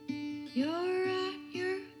You're at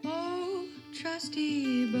your old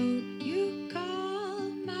trusty boat. You call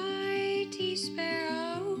my tea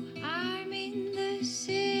sparrow. I'm in the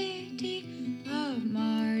city of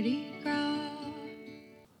Mardi Gras.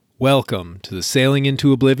 Welcome to the Sailing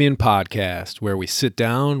into Oblivion podcast, where we sit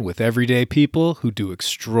down with everyday people who do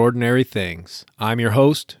extraordinary things. I'm your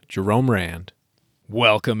host, Jerome Rand.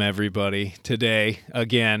 Welcome, everybody. Today,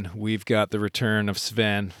 again, we've got the return of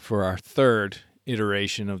Sven for our third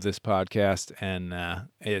iteration of this podcast, and I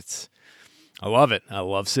love it. I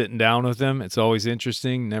love sitting down with him. It's always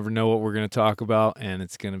interesting. Never know what we're going to talk about, and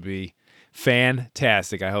it's going to be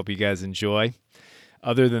fantastic. I hope you guys enjoy.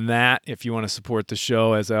 Other than that, if you want to support the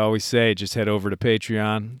show, as I always say, just head over to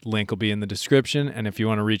Patreon. Link will be in the description. And if you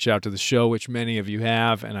want to reach out to the show, which many of you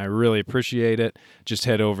have, and I really appreciate it, just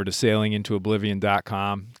head over to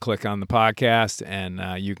sailingintooblivion.com, click on the podcast,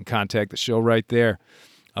 and you can contact the show right there.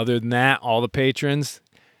 Other than that, all the patrons,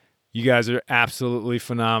 you guys are absolutely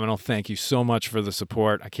phenomenal. Thank you so much for the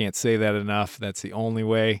support. I can't say that enough. That's the only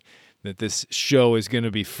way that this show is going to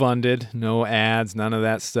be funded. No ads, none of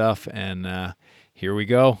that stuff. And here we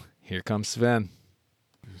go. Here comes Sven.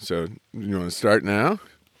 So, you want to start now?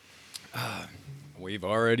 We've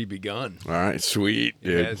already begun. All right, sweet.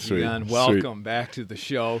 Dude. It has begun. Welcome back to the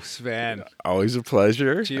show, Sven. Always a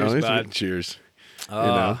pleasure. Cheers, bud. Cheers.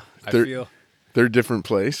 I feel third different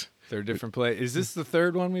place. they're different play. Is this the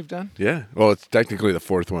third one we've done? Yeah. Well, it's technically the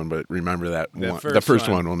fourth one, but remember that The one. first The first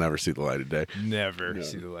one. one will never see the light of day. Never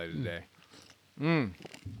see the light of day.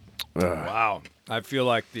 Wow. I feel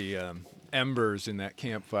like the embers in that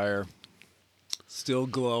campfire still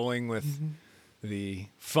glowing with the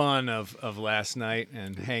fun of last night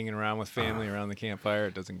and hanging around with family around the campfire.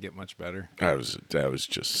 It doesn't get much better. That was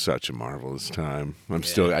just such a marvelous time. I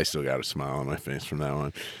still got a smile on my face from that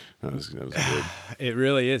one. That was good. It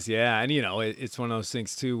really is, yeah. And it's one of those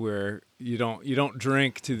things too where you don't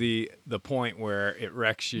drink to the point where it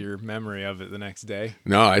wrecks your memory of it the next day.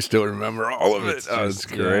 No, I still remember all of it. It's That was just,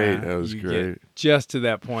 great. yeah, That was you great. get just to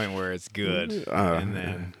that point where it's good, and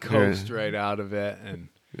then coast right out of it, and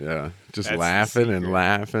Yeah, just That's the laughing and secret.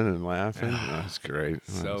 laughing and laughing. That's great.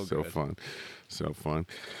 So So good. fun. So fun.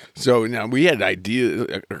 So now we had a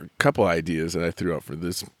couple ideas that I threw out for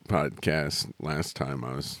this podcast last time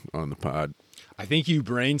I was on the pod. I think you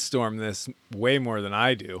brainstorm this way more than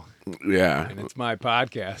I do, Yeah. and it's my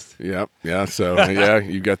podcast. Yep. Yeah. So yeah,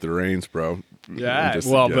 you got the reins, bro. Yeah, Just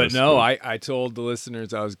a well, but guess, no, I told the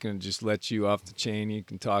listeners I was going to just let you off the chain. You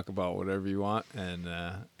can talk about whatever you want, and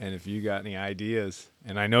if you got any ideas,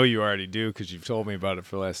 and I know you already do because you've told me about it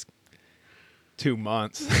for the last 2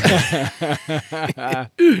 months. So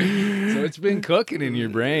it's been cooking in your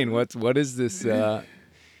brain. What is this?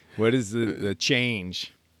 What is the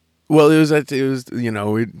change? Well, it was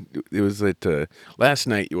last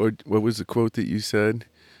night. What was the quote that you said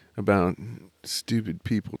about stupid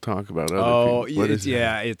people talk about other people? What is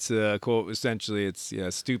that? It's a quote. Essentially, it's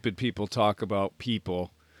stupid people talk about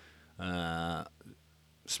people.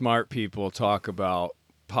 Smart people talk about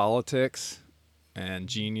politics, and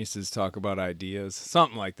geniuses talk about ideas.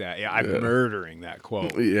 Something like that. Yeah, I'm murdering that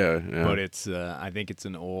quote. Yeah. But it's I think it's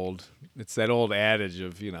that old adage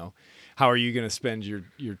of, how are you going to spend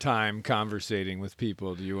your time conversating with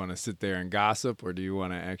people? Do you want to sit there and gossip, or do you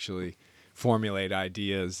want to actually formulate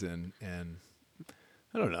ideas and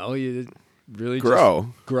I don't know, you really Grow.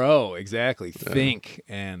 just grow, exactly. Think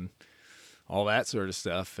and all that sort of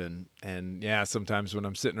stuff. And yeah, sometimes when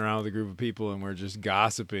I'm sitting around with a group of people and we're just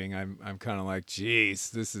gossiping, I'm kind of like, geez,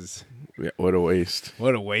 this is What a waste.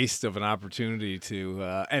 what a waste of an opportunity to,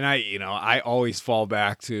 and I always fall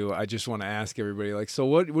back to, I just want to ask everybody, like, so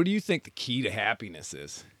what do you think the key to happiness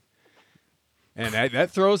is? And that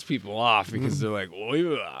throws people off because they're like, well,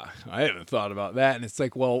 yeah, I haven't thought about that. And it's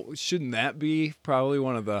like, well, shouldn't that be probably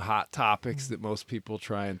one of the hot topics that most people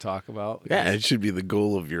try and talk about? Yeah, it should be the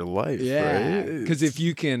goal of your life, Yeah, right? because if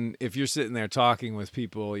you're sitting there talking with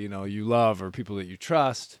people, you love or people that you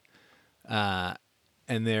trust, and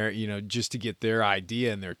they're, just to get their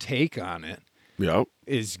idea and their take on it Yep.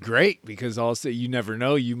 is great, because also you never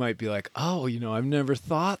know, you might be like, oh, I've never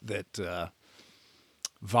thought that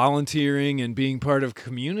volunteering and being part of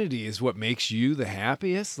community is what makes you the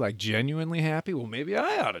happiest, like genuinely happy. Well, maybe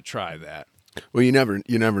I ought to try that. Well, you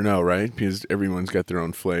never know, right? Because everyone's got their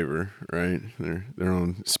own flavor, right? Their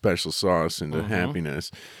own special sauce into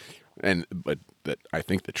happiness. But I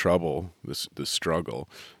think the trouble, the struggle,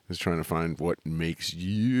 is trying to find what makes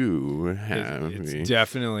you happy. It's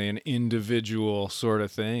definitely an individual sort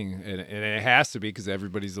of thing, and it has to be, because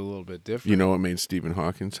everybody's a little bit different. You know what made Stephen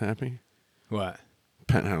Hawking happy? What?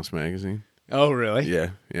 Penthouse magazine. Oh, really? Yeah,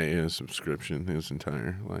 he had a subscription his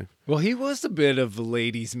entire life. Well, he was a bit of a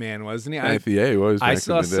ladies' man, wasn't he? IPA was back I in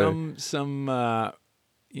saw the day. some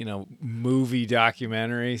movie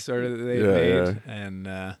documentary sort of that they Yeah, made, yeah. and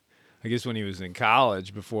I guess when he was in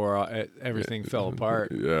college before everything fell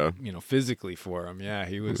apart, Yeah. physically for him. Yeah,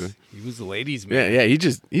 he was the ladies' Yeah, man. yeah. He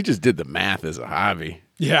just did the math as a hobby.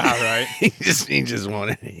 Yeah, right. he just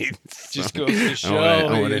wanted. Just goes to show, I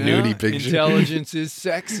want a nudie picture. intelligence is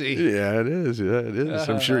sexy. Yeah, it is. Yeah, it is.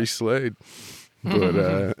 I'm sure he slayed.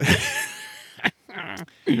 But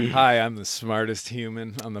Hi, I'm the smartest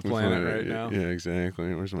human on the planet right now. Yeah,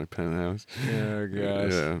 exactly. Where's my penthouse? Oh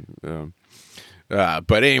gosh. Yeah.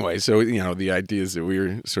 But anyway, so the ideas that we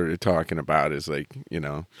were sort of talking about is like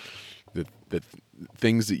the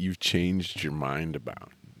things that you've changed your mind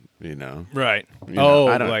about. Right. I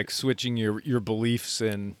don't, like switching your beliefs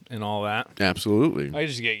and all that. Absolutely. I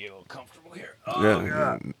just get you a little comfortable here. Oh, Yeah.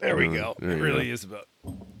 God. There we go. There It you really go. is about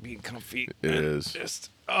being comfy. It and is.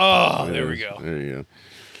 Just, It there we is. go. There you go.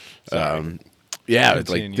 Sorry. Yeah,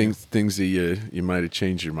 it's like Continue. things that you might have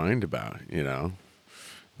changed your mind about.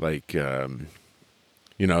 Like that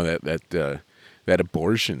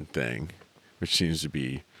abortion thing, which seems to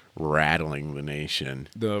be rattling the nation.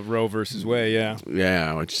 The Roe versus Wade, yeah.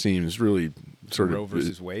 Yeah, which seems really sort Roe of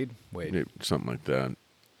versus Wade? Wade. something like that.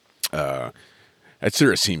 That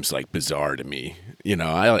sort of seems like bizarre to me.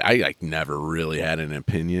 I like never really had an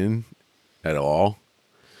opinion at all,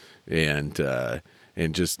 and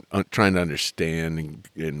just trying to understand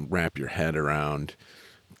and wrap your head around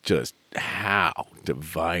just how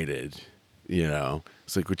divided.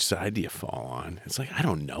 It's like, which side do you fall on? It's like, I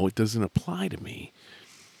don't know. It doesn't apply to me.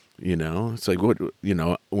 It's like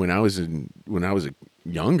when I was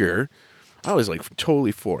younger, I was like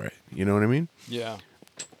totally for it. You know what I mean? Yeah.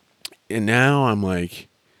 And now I'm like,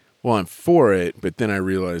 well, I'm for it, but then I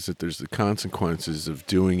realize that there's the consequences of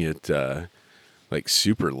doing it like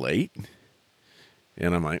super late.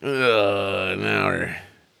 And I'm like, ugh, now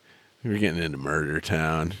we're getting into murder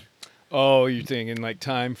town. Oh, you're thinking like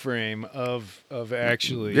time frame of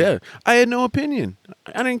actually. Yeah, I had no opinion.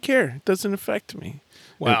 I didn't care. It doesn't affect me.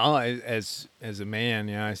 Well, as a man,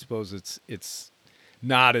 yeah, I suppose it's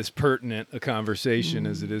not as pertinent a conversation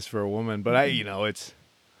as it is for a woman. But I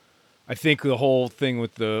think the whole thing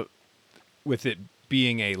with it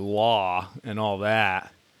being a law and all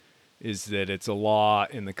that is that it's a law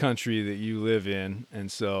in the country that you live in,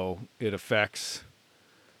 and so it affects.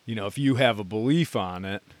 If you have a belief on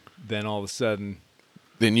it, then all of a sudden.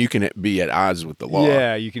 Then you can be at odds with the law.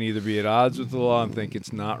 Yeah, you can either be at odds with the law and think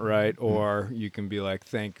it's not right, or you can be like,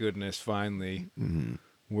 thank goodness, finally,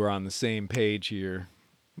 we're on the same page here.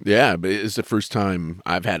 Yeah, but it's the first time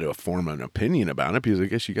I've had to form an opinion about it, because I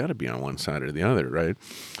guess you got to be on one side or the other, right?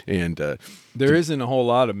 And there isn't a whole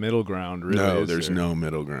lot of middle ground, really. No, there's no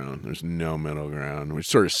middle ground. There's no middle ground, which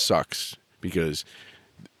sort of sucks, because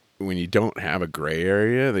when you don't have a gray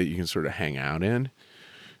area that you can sort of hang out in,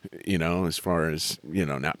 as far as,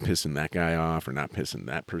 not pissing that guy off or not pissing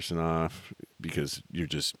that person off, because you're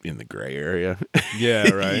just in the gray area. Yeah,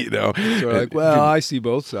 right. So like, well, I see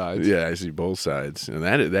both sides. Yeah, I see both sides. And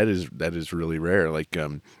that is really rare. Like,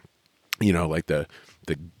 like the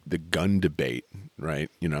gun debate, right?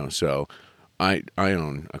 So I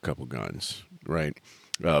own a couple guns, right?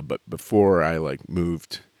 But before I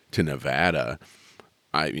moved to Nevada,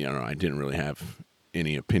 I didn't really have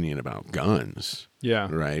any opinion about guns. Yeah.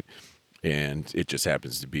 Right. And it just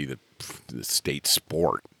happens to be the state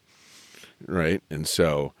sport. Right. And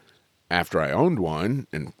so after I owned one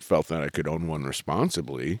and felt that I could own one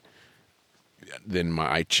responsibly, then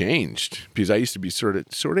I changed, because I used to be sort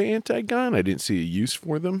of anti-gun. I didn't see a use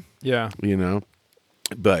for them. Yeah.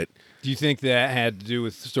 But do you think that had to do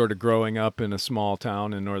with sort of growing up in a small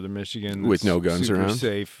town in northern Michigan with no guns super around?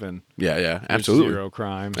 Safe and yeah, absolutely, zero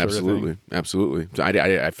crime. Absolutely. So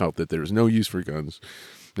I felt that there was no use for guns.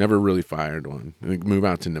 Never really fired one. I think move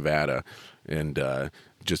out to Nevada and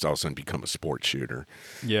just all of a sudden become a sports shooter.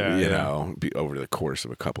 Yeah, over the course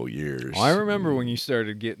of a couple years. Well, I remember when you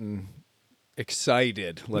started getting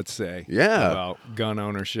excited, let's say, about gun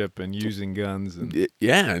ownership and using guns.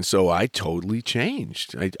 And so I totally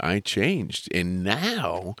changed. I changed. And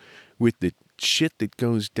now, with the shit that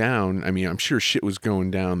goes down, I mean, I'm sure shit was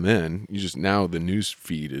going down then. Now the news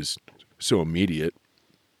feed is so immediate.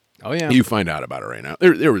 Oh, yeah. You find out about it right now.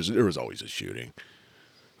 There was always a shooting.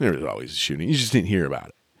 There was always a shooting. You just didn't hear about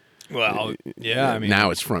it. Well, yeah, I mean,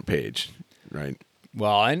 now it's front page, right?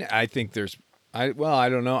 Well, I think there's I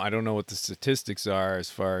don't know. I don't know what the statistics are as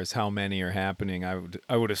far as how many are happening.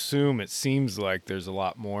 I would assume it seems like there's a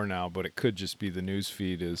lot more now, but it could just be the news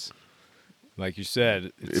feed is like you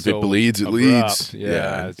said, it's If so it bleeds, it abrupt. leads.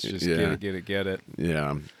 Yeah, it's just get it.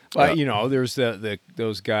 Yeah. But there's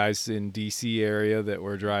those guys in DC area that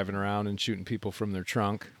were driving around and shooting people from their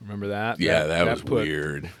trunk. Remember that? Yeah, that was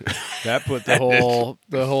weird. That put the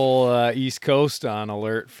whole East Coast on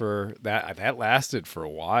alert for that. That lasted for a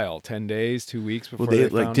while, 10 days, 2 weeks before Well, they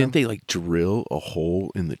found didn't him. they drill a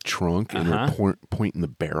hole in the trunk and they're pointing the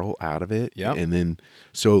barrel out of it? Yep. And then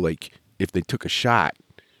so if they took a shot,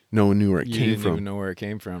 no one knew where it came didn't from. even know where it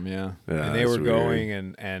came from. Yeah, Yeah, and they were that's going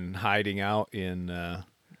and hiding out in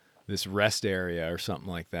this rest area or something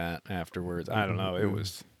like that afterwards. I don't know. It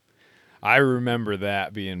was. I remember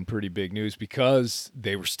that being pretty big news because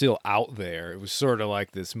they were still out there. It was sort of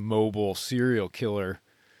like this mobile serial killer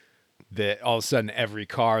that all of a sudden every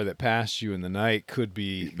car that passed you in the night could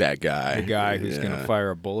be that guy. the guy who's going to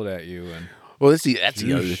fire a bullet at you. And well, that's the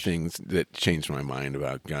other thing that changed my mind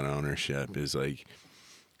about gun ownership is like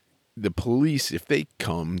the police, if they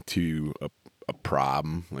come to a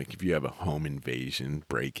problem, like if you have a home invasion,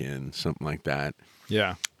 break-in, something like that,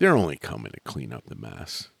 yeah, they're only coming to clean up the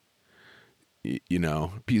mess.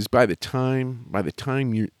 Because by the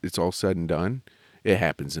time it's all said and done, it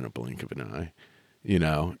happens in a blink of an eye,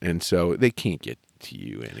 and so they can't get to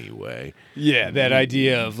you anyway. Yeah, that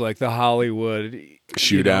idea of like the Hollywood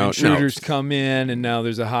shootout, intruders come in and now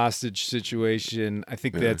there's a hostage situation. I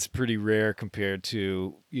think that's pretty rare compared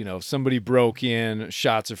to, somebody broke in,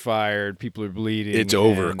 shots are fired, people are bleeding. It's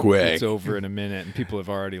over quick. It's over in a minute and people have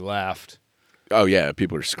already left. Oh, yeah,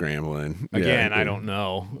 people are scrambling. Again, I don't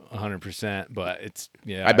know 100%, but it's,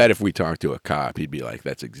 I bet if we talked to a cop, he'd be like,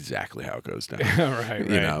 that's exactly how it goes down. right.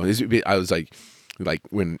 I was like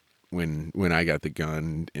when I got the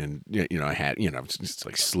gun and, I had, it's just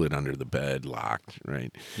like slid under the bed, locked,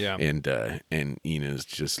 right? Yeah. And Ina's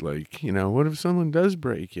just like, what if someone does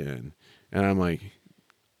break in? And I'm like,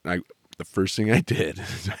 the first thing I did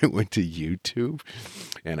is I went to YouTube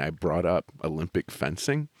and I brought up Olympic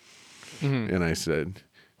fencing. Mm-hmm. And I said,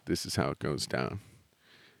 this is how it goes down.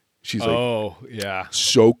 She's like, oh, yeah.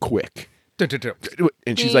 So quick.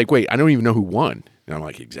 And she's like, wait, I don't even know who won. And I'm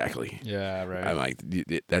like, exactly. Yeah, right. I'm like,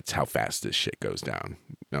 that's how fast this shit goes down.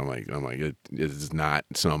 And I'm like, it is not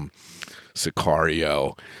some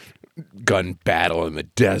Sicario gun battle in the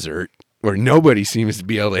desert where nobody seems to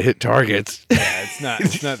be able to hit targets. Yeah,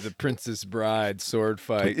 it's not the Princess Bride sword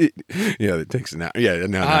fight. It takes an hour. Yeah,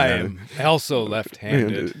 no. I am also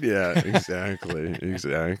left-handed. Yeah, exactly.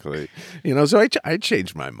 So I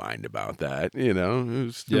changed my mind about that.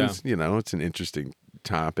 It's an interesting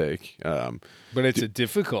topic. But it's a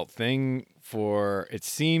difficult thing it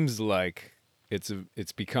seems like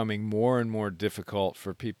it's becoming more and more difficult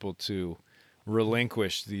for people to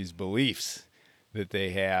relinquish these beliefs that they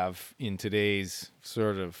have in today's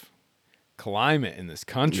sort of climate in this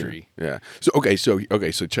country. Yeah.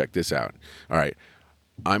 So check this out. All right.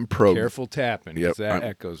 I'm pro. Careful tapping, because that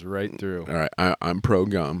echoes right through. All right. I'm pro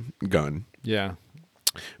gun. Yeah.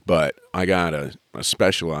 But I got a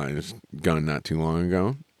specialized gun not too long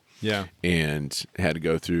ago. Yeah. And had to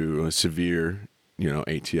go through a severe,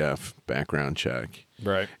 ATF background check.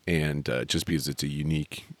 Right. And just because it's a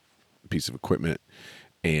unique piece of equipment.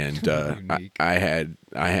 And I had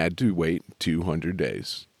to wait 200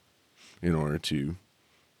 days in order to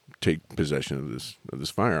take possession of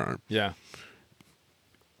this firearm. Yeah.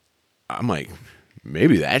 I'm like,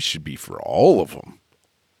 maybe that should be for all of them.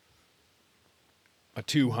 A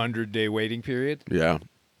 200-day waiting period? Yeah.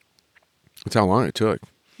 That's how long it took.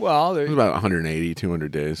 Well, it was about 180,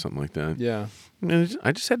 200 days, something like that. Yeah.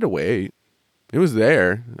 I just had to wait. It was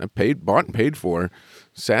there. I bought and paid for.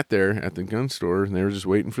 Sat there at the gun store, and they were just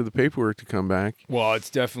waiting for the paperwork to come back. Well, it's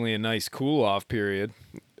definitely a nice cool-off period.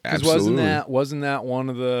 Absolutely. Wasn't that one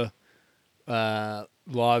of the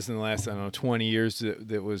laws in the last, 20 years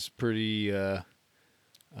that was pretty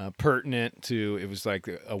pertinent to? It was like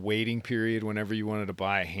a waiting period whenever you wanted to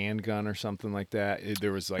buy a handgun or something like that.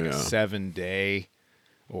 There was like a 7-day.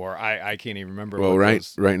 Or I can't even remember. Well, right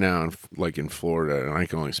now, like in Florida, and I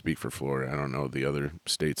can only speak for Florida. I don't know the other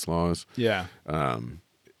states' laws. Yeah.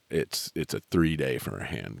 It's a 3-day for a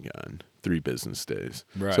handgun, 3 business days.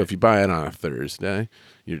 Right. So if you buy it on a Thursday,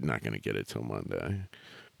 you're not going to get it till Monday.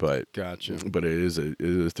 But gotcha. But it is a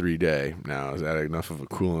 3-day. Now, is that enough of a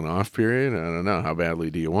cooling off period? I don't know. How badly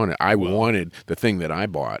do you want it? I wanted the thing that I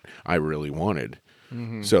bought. I really wanted.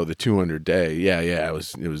 Mm-hmm. So the 200-day, it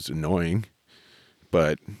was annoying.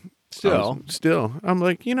 But still, I'm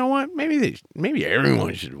like, you know what? Maybe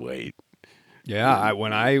everyone should wait. Yeah,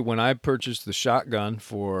 when I purchased the shotgun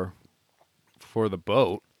for the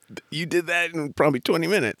boat, You did that in probably 20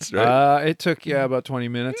 minutes, right? It took about 20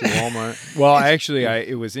 minutes at Walmart. Well, actually,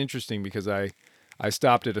 it was interesting because I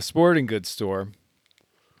stopped at a sporting goods store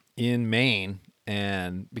in Maine,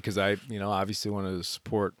 and because I obviously wanted to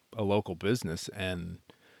support a local business, and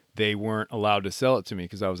they weren't allowed to sell it to me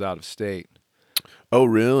because I was out of state. Oh,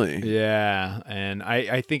 really? Yeah, and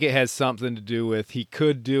I think it has something to do with he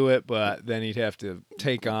could do it, but then he'd have to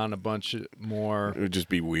take on a bunch of more It would just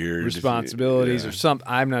be weird. responsibilities or something.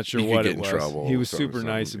 I'm not sure He could what get it in was. trouble He was or super something,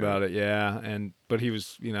 nice about it, yeah. But he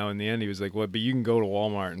was, in the end, he was like, "Well, but you can go to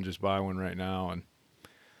Walmart and just buy one right now," and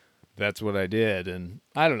that's what I did. And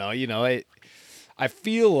I don't know, I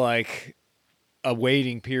feel like a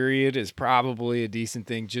waiting period is probably a decent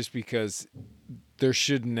thing, just because there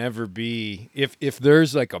should never be, if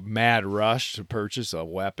there's like a mad rush to purchase a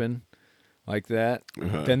weapon like that,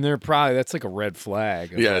 then that's like a red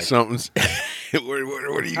flag. Yeah, like, something's. what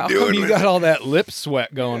are you how doing? come you got all that lip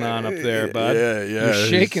sweat going on up there, bud? Yeah. You're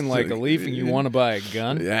shaking like a leaf, and you want to buy a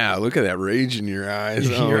gun. Yeah, look at that rage in your eyes.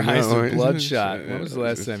 Your eyes are bloodshot. When was the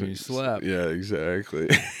last time you slept? Yeah, exactly.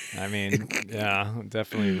 I mean, yeah,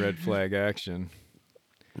 definitely red flag action.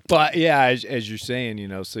 But yeah, as you're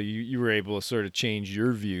saying, so you were able to sort of change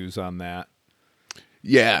your views on that.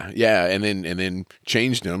 Yeah, and then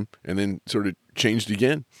changed them, and then sort of changed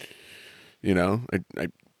again. I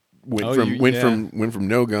went from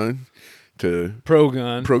no gun to Pro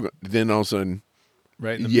gun, then all of a sudden,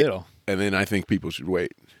 right in the middle. And then I think people should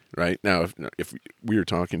wait. Right now, if we were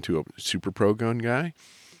talking to a super pro gun guy,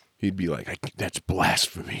 he'd be like, "That's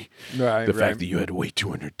blasphemy." Right. The fact that you had to wait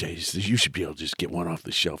 200 days, you should be able to just get one off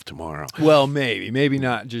the shelf tomorrow. Well, maybe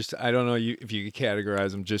not. Just I don't know if you could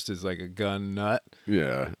categorize him just as like a gun nut.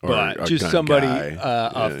 Yeah, but just somebody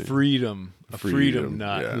a freedom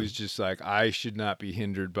nut who's just like, I should not be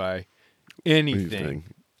hindered by anything.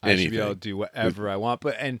 I should be able to do whatever I want.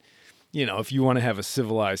 But if you want to have a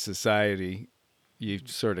civilized society, you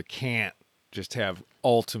sort of can't just have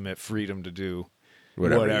ultimate freedom to do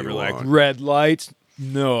whatever. Like red lights,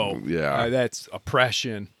 no. Yeah, that's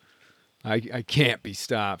oppression. I can't be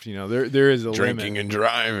stopped. There is a drinking limit. and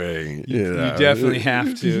driving. You definitely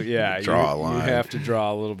have to. Yeah, draw a line. You have to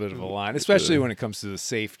draw a little bit of a line, especially when it comes to the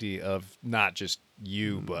safety of not just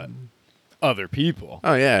you but other people.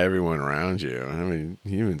 Oh yeah, everyone around you. I mean,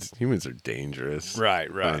 humans are dangerous,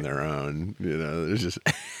 right, on their own. They're just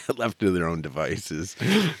left to their own devices.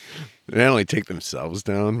 They not only take themselves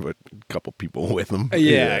down, but a couple people with them.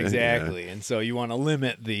 Yeah, exactly. Yeah. And so you want to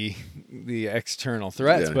limit the external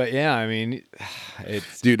threats. Yeah. But yeah, I mean,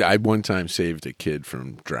 dude, I one time saved a kid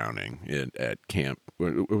from drowning at camp.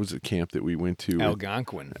 What was the camp that we went to?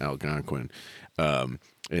 Algonquin.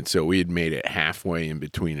 And so we had made it halfway in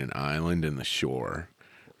between an island and the shore,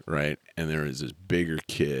 right? And there was this bigger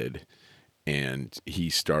kid, and he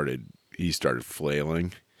started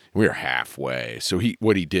flailing. We were halfway. So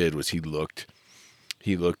what he did was he looked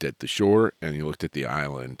at the shore and he looked at the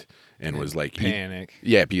island and was like panic.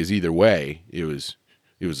 Because either way it was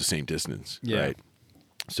the same distance, right?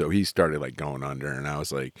 So he started like going under, and I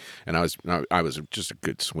was like, I was just a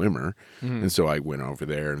good swimmer, and so I went over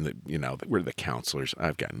there, and we're the counselors.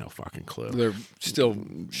 I've got no fucking clue. They're still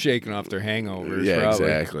shaking off their hangovers. Yeah, probably.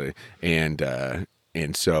 Exactly.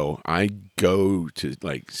 And so I go to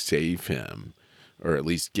like save him, or at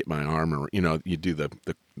least get my arm. You do the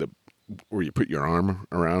where you put your arm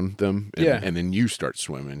around them, and then you start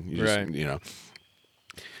swimming. You just, right.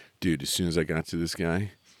 Dude, as soon as I got to this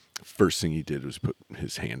guy, first thing he did was put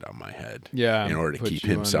his hand on my head, in order to keep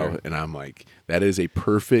himself. Under. And I'm like, that is a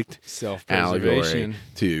perfect allegory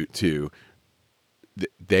to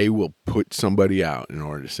they will put somebody out in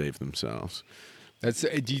order to save themselves.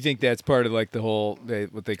 Do you think that's part of like the whole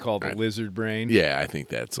what they call the lizard brain? Yeah, I think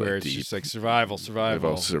that's where like it's deep. just like survival. You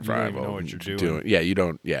don't even know what you're doing. Yeah, you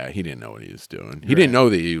don't. Yeah, he didn't know what he was doing. He didn't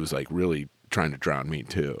know that he was like really trying to drown me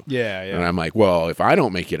too. Yeah. And I'm like, well, if I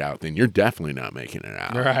don't make it out, then you're definitely not making it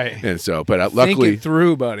out. Right. And so, but luckily, think it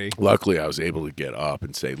through, buddy. Luckily, I was able to get up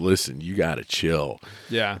and say, "Listen, you got to chill."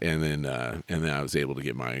 Yeah. And then I was able to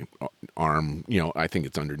get my arm. I think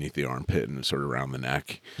it's underneath the armpit and sort of around the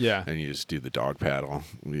neck. Yeah. And you just do the dog paddle.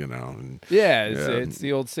 And, it's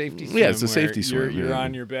the old safety swim. Yeah, it's the safety swim. You're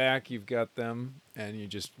on your back. You've got them. And you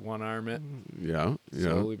just one arm it. Yeah.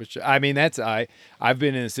 Slowly but surely. I mean, I've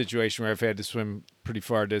been in a situation where I've had to swim pretty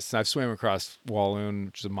far distance. I've swam across Walloon,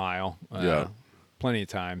 which is a mile, plenty of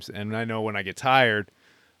times. And I know when I get tired,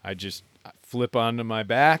 I just flip onto my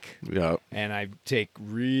back. Yeah. And I take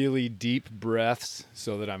really deep breaths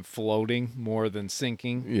so that I'm floating more than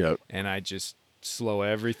sinking. Yep. And I just slow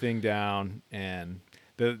everything down. And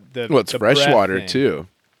it's fresh water too.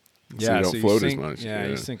 so you don't float as much. Yeah,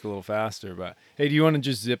 you sink a little faster. But hey, do you want to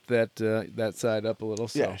just zip that side up a little?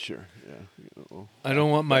 So Yeah, sure. Yeah. I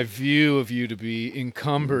don't want my view of you to be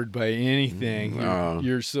encumbered by anything.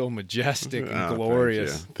 You're so majestic and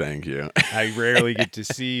glorious. Thank you. I rarely get to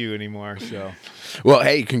see you anymore. So, well,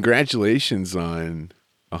 hey, congratulations on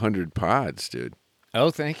 100 pods, dude. Oh,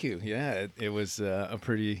 thank you. Yeah, it was a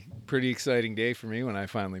pretty exciting day for me when I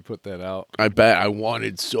finally put that out. I bet I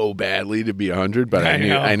wanted so badly to be 100, but I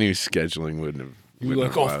knew scheduling wouldn't have. You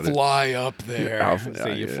like, fly up there.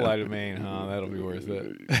 Say you fly to Maine, huh? That'll be worth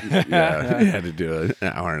it. Yeah, I had to do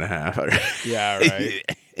an hour and a half. Yeah, right.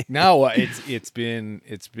 No, it's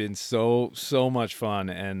been so much fun,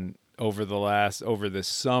 and over this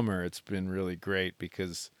summer, it's been really great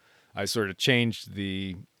because I sort of changed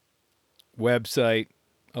the website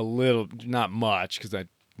a little, not much, because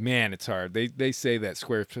it's hard. They say that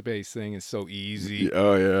Squarespace thing is so easy.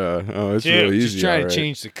 Oh yeah, it's really easy. Just trying to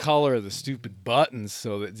change the color of the stupid buttons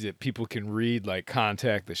so that people can read, like,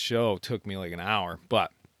 contact the show. Took me like an hour,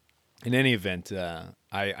 but in any event,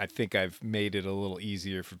 I think I've made it a little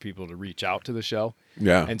easier for people to reach out to the show.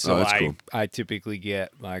 Yeah, and so that's cool. I typically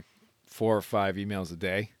get like 4 or 5 emails a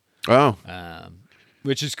day. Oh.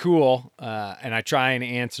 Which is cool, and I try and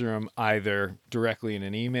answer them either directly in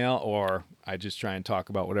an email, or I just try and talk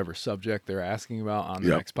about whatever subject they're asking about on the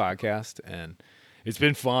next podcast, and it's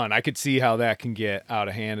been fun. I could see how that can get out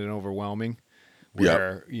of hand and overwhelming,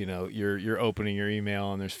 where you're opening your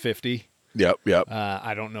email and there's 50. Yep.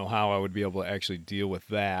 I don't know how I would be able to actually deal with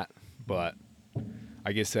that, but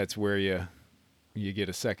I guess that's where you get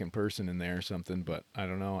a second person in there or something. But I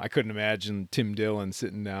don't know. I couldn't imagine Tim Dillon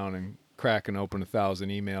sitting down and cracking open 1,000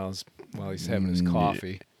 emails while he's having his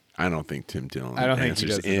coffee. I don't think Tim Dillon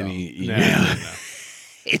answers any email. No.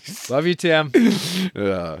 Love you, Tim.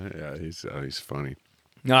 Yeah, he's funny.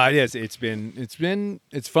 No, it is.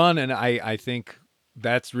 It's fun, and I think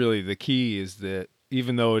that's really the key, is that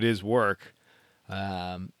even though it is work,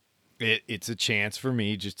 it's a chance for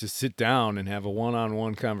me just to sit down and have a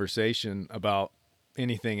one-on-one conversation about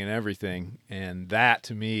anything and everything, and that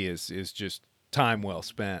to me is just time well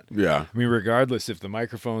spent. Yeah. I mean, regardless if the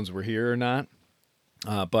microphones were here or not,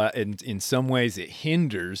 but in some ways it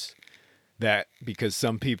hinders that, because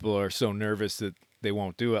some people are so nervous that they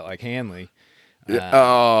won't do it, like Hanley. Under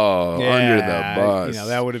the bus.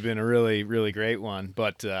 That would have been a really, really great one.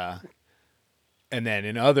 But and then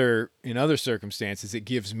in other circumstances, it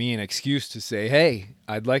gives me an excuse to say, hey,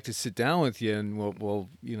 I'd like to sit down with you and we'll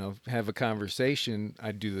have a conversation.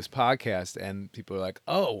 I'd do this podcast, and people are like,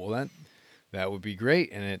 oh, well, that would be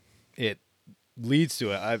great, and it leads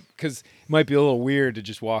to it. Because it might be a little weird to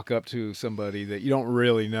just walk up to somebody that you don't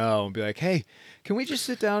really know and be like, "Hey, can we just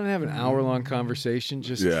sit down and have an hour-long conversation?"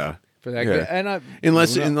 Just for that. Yeah. And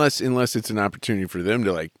unless it's an opportunity for them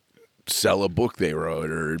to, like, sell a book they wrote,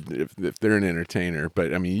 or if they're an entertainer.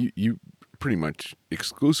 But I mean, you pretty much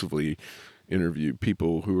exclusively interview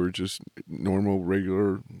people who are just normal,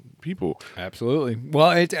 regular people. Absolutely.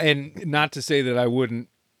 Well, and not to say that I wouldn't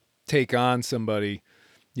take on somebody,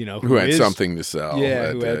 who had something to sell.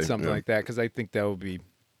 Yeah, who had something like that, because I think that would be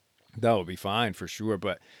fine for sure.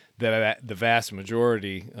 But the vast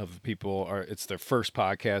majority of people it's their first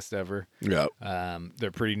podcast ever. Yeah.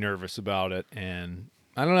 They're pretty nervous about it, and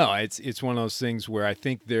I don't know. It's one of those things where I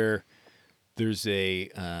think there's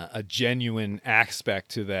a genuine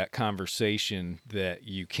aspect to that conversation that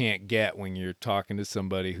you can't get when you're talking to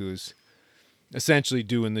somebody who's essentially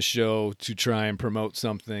doing the show to try and promote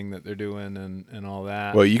something that they're doing and all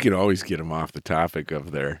that. Well, you can always get them off the topic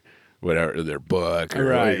of their book, or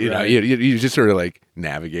right. You just sort of like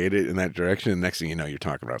navigate it in that direction. And next thing you know, you're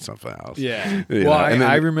talking about something else. Yeah.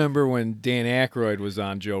 I remember when Dan Aykroyd was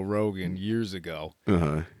on Joe Rogan years ago,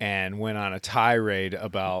 and went on a tirade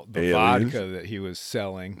about the vodka that he was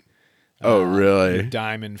selling. Oh, really? The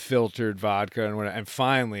diamond filtered vodka and whatnot. And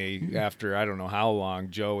finally, after I don't know how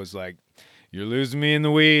long, Joe was like, "You're losing me in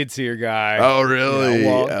the weeds here, guy." Oh, really?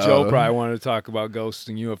 Joe probably wanted to talk about ghosts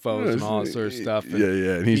and UFOs and all that sort of stuff. And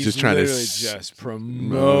and he's just trying to just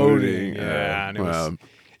promoting. And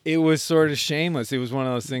it was sort of shameless. It was one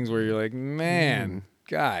of those things where you're like, man,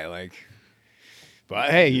 guy, like.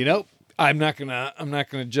 But hey, I'm not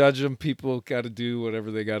gonna judge them. People got to do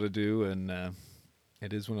whatever they got to do, and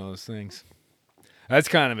it is one of those things. That's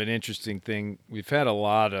kind of an interesting thing. We've had a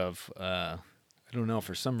lot of, I don't know,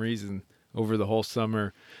 for some reason, over the whole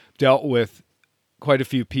summer, dealt with quite a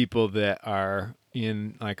few people that are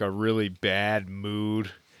in like a really bad mood,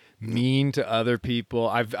 mean to other people.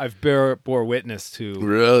 I've bore witness to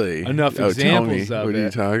enough examples of it. What are you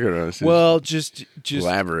talking about? Well, just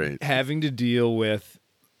elaborate. Having to deal with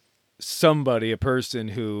somebody, a person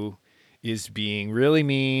who is being really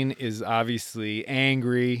mean, is obviously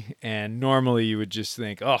angry, and normally you would just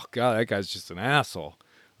think, oh God, that guy's just an asshole.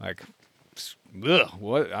 Like, ugh,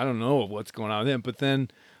 what? I don't know what's going on with him. But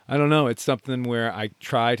then, I don't know, it's something where I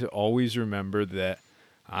try to always remember that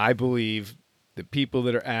I believe the people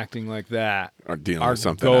that are acting like that Are dealing are with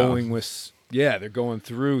something going else. they're going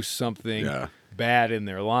through something bad in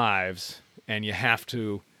their lives, and you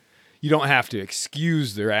don't have to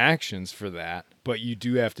excuse their actions for that, but you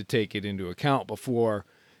do have to take it into account before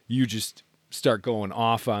you just start going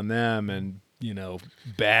off on them and,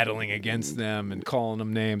 battling against them and calling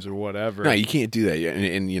them names or whatever. No, you can't do that.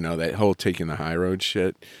 And that whole taking the high road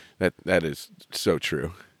shit, that is so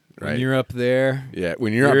true. Right. When you're up there,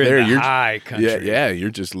 when you're up there, in the you're high country.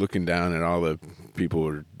 you're just looking down at all the people who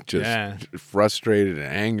are just frustrated and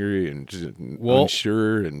angry and just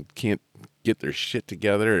unsure and can't get their shit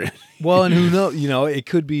together. Well, and who knows? It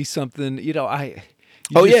could be something. It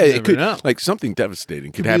could know. Like something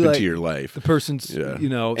devastating could happen to your life. The person's, and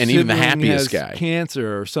even the happiest has guy,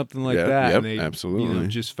 cancer or something like that. Yep, and they, absolutely.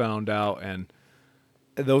 Just found out, and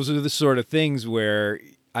those are the sort of things where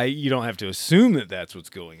you don't have to assume that that's what's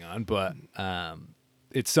going on, but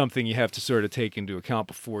it's something you have to sort of take into account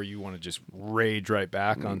before you want to just rage right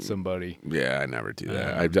back on somebody. Yeah, I never do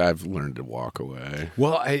that. I've learned to walk away.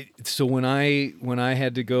 Well, so when I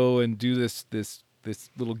had to go and do this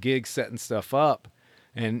little gig setting stuff up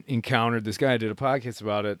and encountered this guy, I did a podcast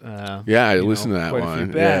about it. I listened to that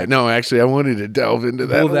one. Yeah, no, actually, I wanted to delve into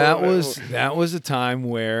that. Well, that was a time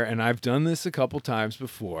where, and I've done this a couple times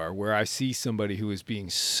before, where I see somebody who is being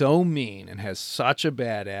so mean and has such a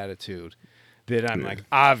bad attitude that I'm like,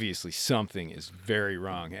 obviously something is very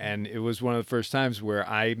wrong. And it was one of the first times where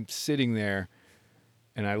I'm sitting there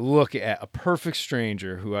and I look at a perfect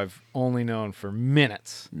stranger who I've only known for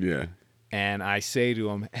minutes. Yeah. And I say to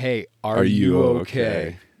him, hey, are you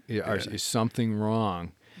okay? Is something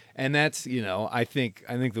wrong? And that's, I think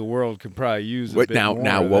the world could probably use a bit more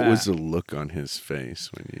now, of what that. was the look on his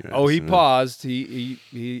face when you asked he him? paused.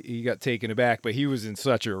 He got taken aback, but he was in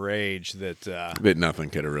such a rage that nothing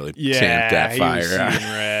could have really tamped that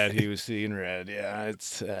fire. He was seeing red. Yeah,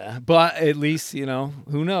 it's but at least,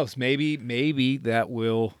 who knows? Maybe that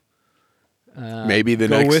will maybe the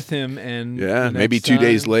go next with him, and maybe 2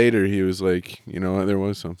 days later he was like, there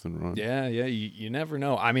was something wrong. You never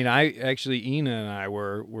know. I mean, Ina and I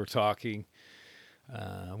were talking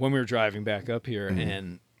when we were driving back up here,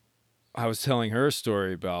 and I was telling her a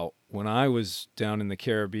story about when I was down in the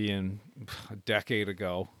Caribbean a decade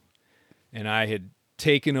ago, and I had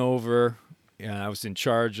taken over, and I was in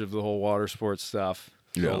charge of the whole water sports stuff.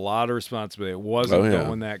 So a lot of responsibility. It wasn't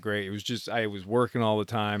going that great. It was just I was working all the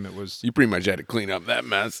time. You pretty much had to clean up that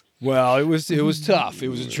mess. Well, it was tough. It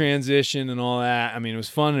was a transition and all that. I mean, it was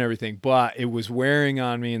fun and everything, but it was wearing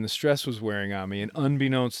on me, and the stress was wearing on me. And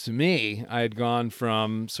unbeknownst to me, I had gone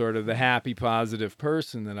from sort of the happy, positive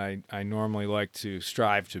person that I normally like to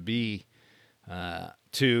strive to be,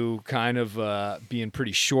 to kind of being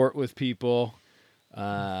pretty short with people,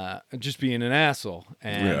 just being an asshole.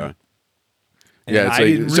 And it's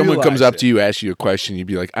like someone comes up to you, asks you a question, you'd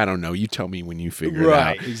be like, I don't know. You tell me when you figure it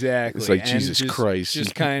out. Right, exactly. It's like, Jesus Christ.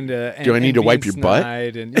 Just kind of. Do I need to wipe your butt?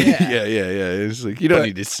 And, yeah. It's like, you don't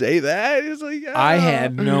need to say that. It's like, I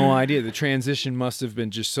had no idea. The transition must have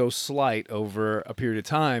been just so slight over a period of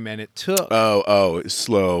time, and it took. It's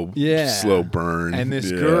slow. Yeah. Slow burn. And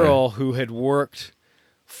this girl who had worked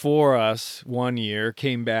for us one year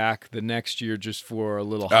came back the next year just for a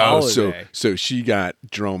little holiday. So she got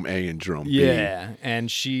Drome A and Drome B. Yeah, and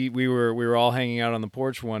we were all hanging out on the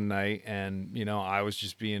porch one night, and I was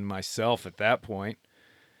just being myself at that point,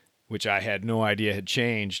 which I had no idea had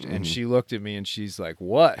changed. And she looked at me and she's like,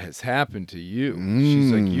 "What has happened to you?"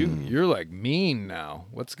 She's like, "You're like mean now.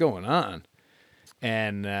 What's going on?"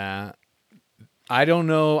 And I don't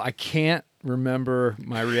know. I can't remember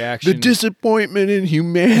my reaction. The disappointment in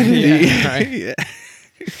humanity. Right?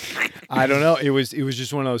 I don't know. It was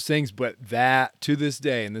just one of those things. But that, to this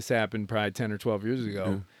day, and this happened probably 10 or 12 years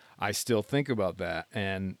ago, I still think about that.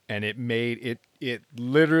 And it made it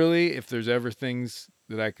literally, if there's ever things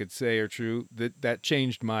that I could say are true, that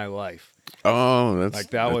changed my life. Oh,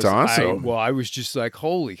 that's awesome. I was just like,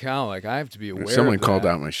 holy cow, like I have to be aware Someone of that. called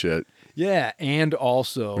out my shit. Yeah, and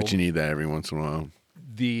also... But you need that every once in a while.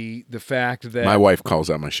 The fact that... My wife calls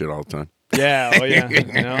out my shit all the time. Yeah,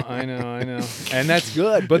 I know. And that's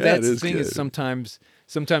good. But that's the thing is sometimes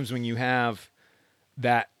when you have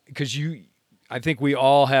that... Because I think we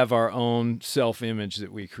all have our own self-image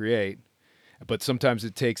that we create. But sometimes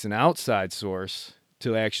it takes an outside source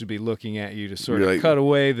to actually be looking at you to sort of cut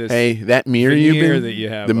away this... Hey, that mirror that you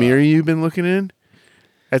have the mirror you've been looking in?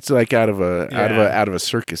 That's like out of a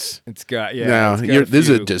circus. It's got Now it's got this is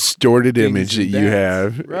a few distorted things image that and you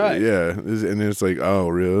dents. have, Right. Yeah, and it's like, oh,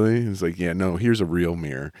 really? It's like, yeah, no. Here's a real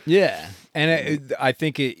mirror. Yeah, and I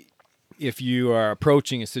think if you are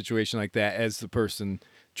approaching a situation like that as the person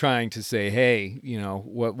trying to say, hey,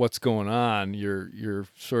 what's going on, you're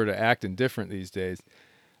sort of acting different these days.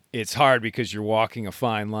 It's hard because you're walking a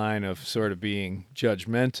fine line of sort of being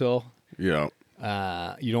judgmental. Yeah.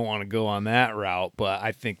 You don't want to go on that route, but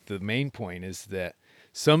I think the main point is that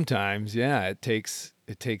sometimes, it takes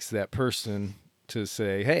that person to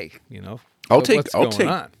say, hey, what's going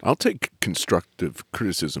on? I'll take constructive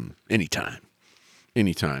criticism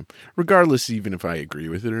anytime, regardless, even if I agree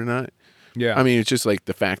with it or not. Yeah. I mean, it's just like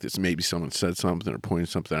the fact that maybe someone said something or pointed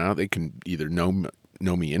something out. They can either know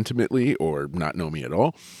me intimately or not know me at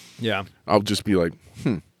all. Yeah. I'll just be like,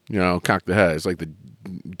 cock the head. It's like the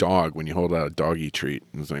dog when you hold out a doggy treat.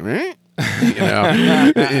 It's like, eh?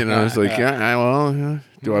 It's like,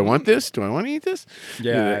 do I want this? Do I want to eat this?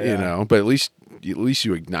 Yeah. But at least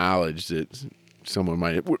you acknowledge that someone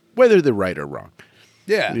might, whether they're right or wrong.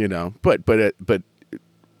 Yeah. But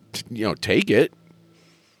take it.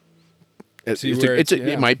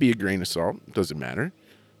 It might be a grain of salt. Doesn't matter.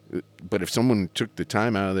 But if someone took the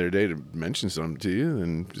time out of their day to mention something to you,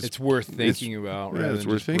 then it's worth thinking about. Yeah, it's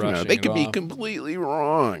worth thinking about. They could be completely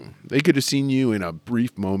wrong. They could have seen you in a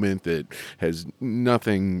brief moment that has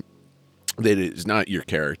nothing, that is not your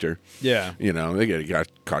character. Yeah. They could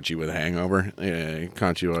have caught you with a hangover.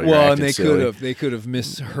 Caught you. Well, and they could have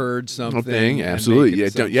misheard something. Absolutely.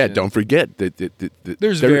 Don't forget that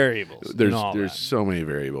there's variables. There's so many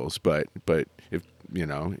variables. But if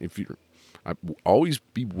you. I always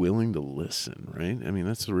be willing to listen, right? I mean,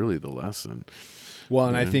 that's really the lesson. Well,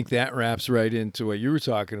 and I think that wraps right into what you were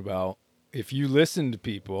talking about. If you listen to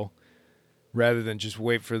people rather than just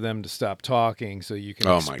wait for them to stop talking so you can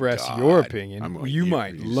express your opinion, you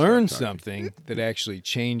might learn something that actually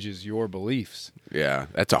changes your beliefs. Yeah,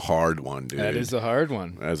 that's a hard one, dude. That is a hard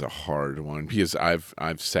one. That's a hard one because I've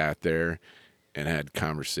sat there and had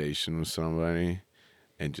conversation with somebody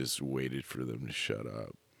and just waited for them to shut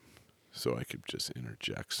up, so I could just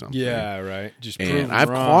interject something. Yeah, right. Just and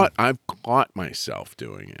I've caught myself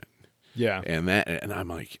doing it. Yeah. And I'm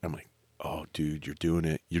like, oh, dude, you're doing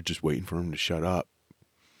it. You're just waiting for him to shut up.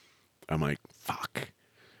 I'm like, fuck.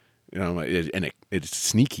 It's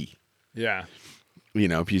sneaky. Yeah.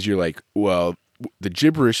 Because you're like, well, the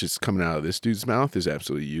gibberish that's coming out of this dude's mouth is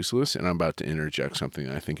absolutely useless, and I'm about to interject something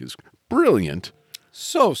that I think is brilliant.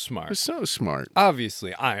 So smart. So smart.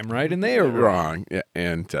 Obviously, I'm right and they are wrong. Yeah,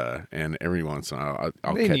 and every once in a while,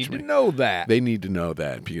 I'll they catch need to know that. They need to know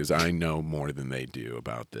that because I know more than they do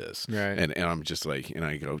about this. Right. And I'm just like, and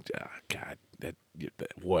I go, God, that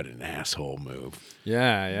what an asshole move.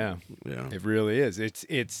 Yeah. It really is.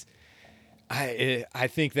 I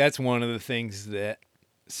think that's one of the things that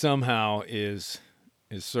somehow is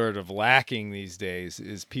sort of lacking these days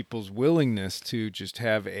is people's willingness to just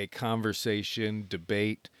have a conversation,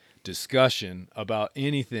 debate, discussion about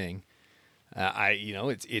anything.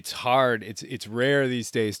 It's hard. It's rare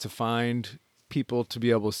these days to find people to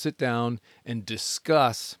be able to sit down and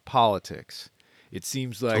discuss politics. It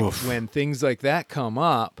seems like when things like that come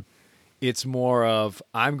up, it's more of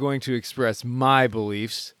I'm going to express my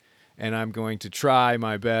beliefs and I'm going to try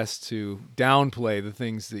my best to downplay the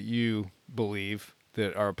things that you believe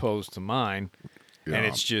that are opposed to mine. Yeah. And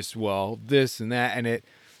it's just, this and that. And it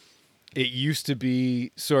used to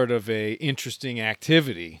be sort of a interesting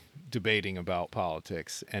activity debating about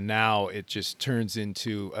politics. And now it just turns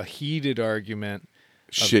into a heated argument.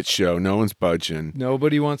 Shit show. No one's budging.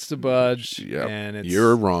 Nobody wants to budge. Yep. And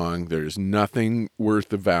you're wrong. There's nothing worth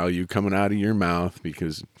the value coming out of your mouth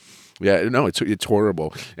because, it's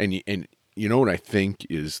horrible. And you know what I think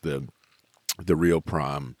is the real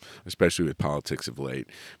problem, especially with politics of late,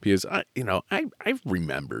 because I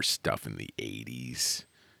remember stuff in the 80s,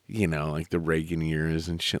 like the Reagan years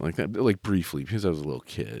and shit like that, like briefly because I was a little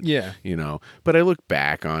kid. Yeah. But I look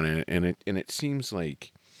back on it and it seems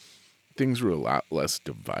like things were a lot less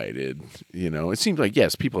divided. It seemed like,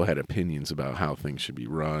 yes, people had opinions about how things should be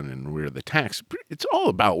run and it's all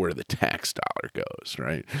about where the tax dollar goes,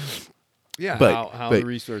 right? Yeah, but the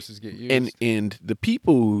resources get used. And the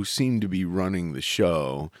people who seem to be running the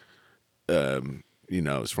show,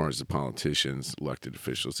 as far as the politicians, elected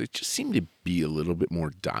officials, they just seem to be a little bit more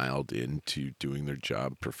dialed into doing their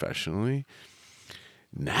job professionally.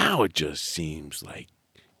 Now it just seems like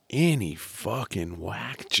any fucking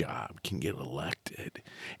whack job can get elected.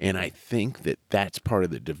 And I think that that's part of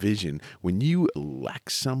the division. When you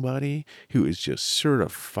elect somebody who is just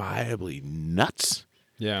certifiably nuts,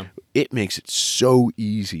 Yeah. It makes it so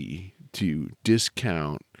easy to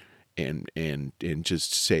discount and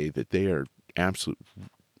just say that they are absolute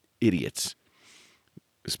idiots,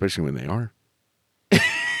 especially when they are.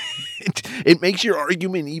 It makes your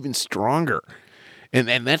argument even stronger, and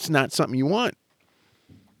that's not something you want,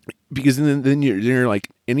 because then you're like,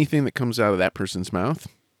 anything that comes out of that person's mouth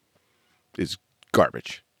is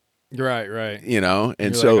garbage, Right. you know.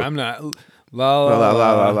 And You're so like, I'm not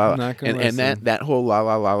I'm not gonna and listen. that whole la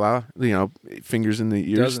la la la, you know, fingers in the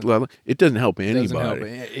ears, Doesn't- la, la, it doesn't help doesn't help.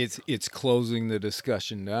 anybody. It's closing the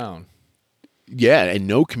discussion down. Yeah, and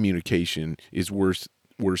no communication is worse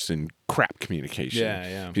than crap communication.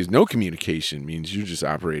 Yeah. Because no communication means you're just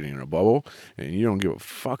operating in a bubble and you don't give a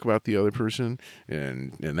fuck about the other person,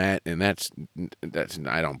 and that's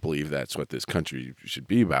I don't believe that's what this country should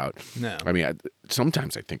be about. No. I mean,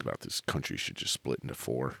 sometimes I think about this country should just split into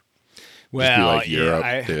 4. Well, just be like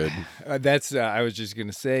Europe did. That's I was just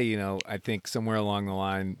gonna say, you know, I think somewhere along the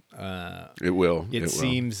line, It will. it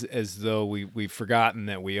seems as though we've forgotten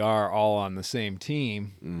that we are all on the same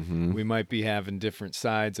team. Mm-hmm. We might be having different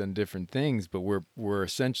sides on different things, but we're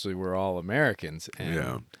essentially we're all Americans, and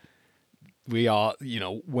Yeah. we all, you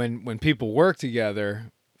know, when people work together,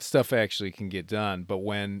 stuff actually can get done. But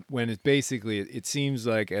when it's basically, it seems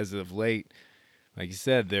like as of late, like you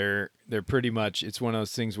said, they're pretty much, it's one of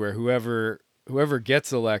those things where whoever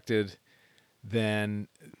gets elected, then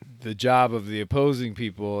the job of the opposing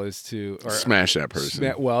people is to Smash that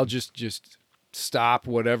person. Just stop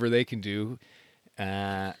whatever they can do.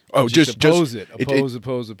 Just oppose it. Oppose.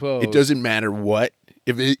 Oppose. It doesn't matter what,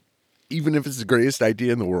 even if it's the greatest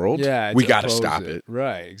idea in the world. Yeah, we got to oppose stop it.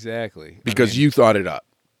 Right, exactly. Because you thought it up.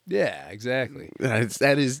 Yeah, exactly.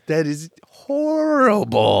 That is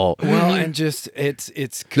horrible. Well, and just it's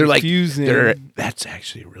They're like, confusing. that's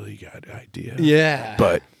actually a really good idea. Yeah,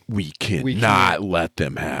 But we cannot let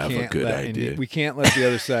them have a good idea. We can't let the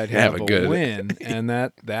other side have a good win, and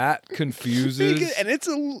that confuses. And it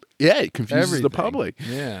confuses everything. the public.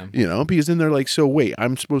 Yeah, You know, because then they're like, so wait,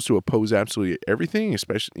 I'm supposed to oppose absolutely everything,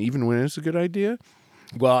 especially even when it's a good idea?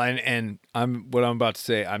 well, and what I'm about to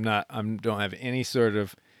say. I don't have any sort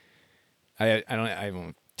of. I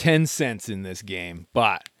have 10 cents in this game,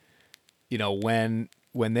 but you know, when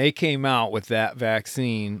they came out with that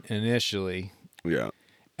vaccine initially, Yeah.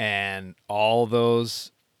 and all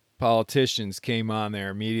those politicians came on there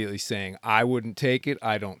immediately saying, I wouldn't take it.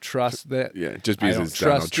 I don't trust that. Yeah, just because it's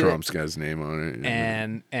Donald Trump's got his name on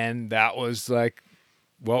it. And that was like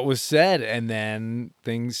what was said. And then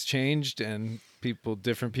things changed, and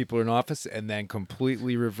different people are in office, and then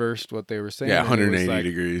completely reversed what they were saying. Yeah, 180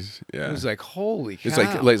 degrees. Yeah. It was like, holy cow. It's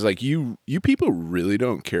like you people really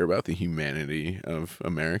don't care about the humanity of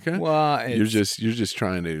America. Well, you're just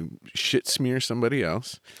trying to shit smear somebody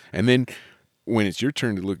else, and then when it's your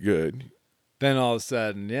turn to look good, then all of a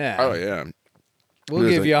sudden, yeah. Oh yeah. We'll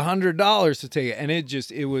give you $100 to take it. And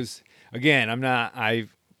it was, again, I'm not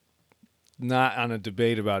on a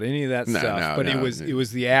debate about any of that stuff, but it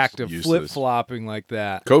was the act of flip-flopping like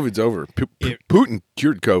that. COVID's over. Putin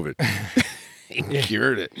cured COVID. He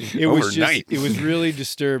cured it. It overnight. It was really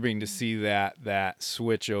disturbing to see that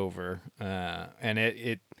switch over, and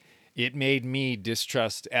it made me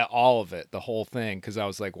distrust all of it, the whole thing, because I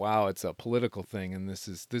was like, wow, it's a political thing, and this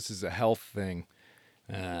is a health thing.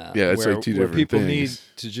 It's like two different people things. need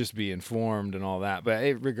to just be informed and all that. But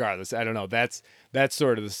regardless, I don't know. That's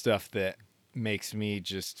sort of the stuff that makes me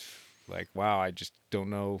just like, wow, I just don't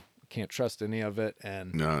know, can't trust any of it.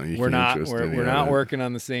 And we're not working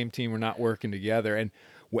on the same team. We're not working together. And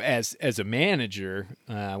as a manager,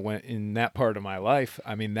 when in that part of my life,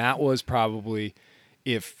 I mean, that was probably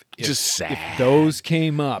if those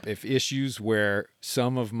came up, if issues where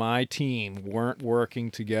some of my team weren't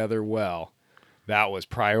working together well, that was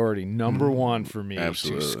priority number one for me.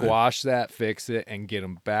 Absolutely. To squash that, fix it, and get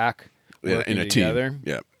them back working in a together. team.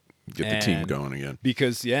 Yeah. Get the team going again.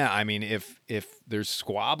 Because I mean, if there's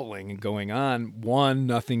squabbling going on, one,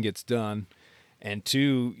 nothing gets done, and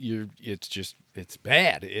two, it's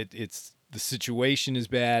bad. It's the situation is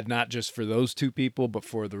bad, not just for those two people, but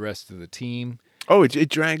for the rest of the team. Oh, it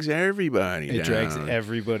drags everybody down. It drags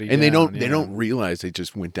everybody down. And they don't realize they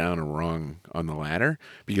just went down a rung on the ladder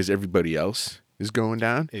because everybody else is going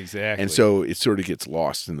down. Exactly. And so it sort of gets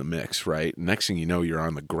lost in the mix, right? Next thing you know, you're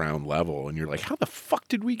on the ground level and you're like, how the fuck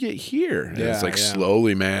did we get here? And it's like,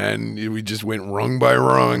 slowly, man, we just went rung by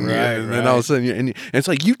rung. Right, and then all of a sudden, and it's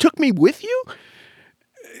like, you took me with you?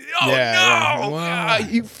 Oh, no. Wow.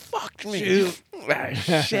 You fucked me.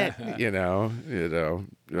 Shit. You know.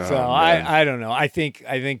 So I don't know. I think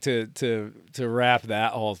to wrap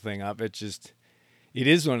that whole thing up, it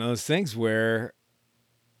is one of those things where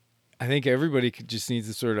I think everybody just needs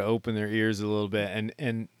to sort of open their ears a little bit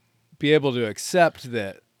and be able to accept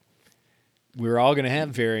that we're all going to have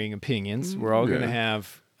varying opinions. We're all going to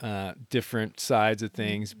have different sides of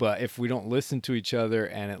things. But if we don't listen to each other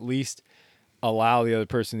and at least allow the other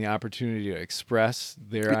person the opportunity to express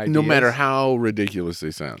their ideas, no matter how ridiculous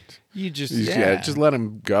they sound, just let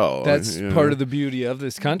them go. That's part of the beauty of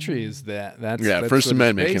this country is that's First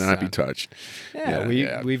Amendment cannot on. be touched.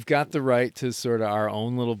 We've got the right to sort of our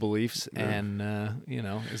own little beliefs, and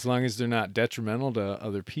as long as they're not detrimental to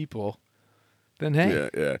other people, then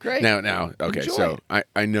hey, great. Now, okay. Enjoy So it.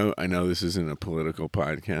 I know this isn't a political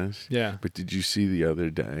podcast. Yeah. But did you see the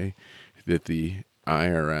other day that the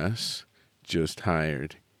IRS just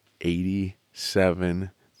hired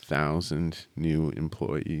 87,000 new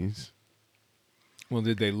employees? Well,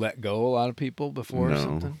 did they let go a lot of people before or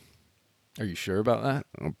something? Are you sure about that?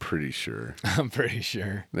 I'm pretty sure. I'm pretty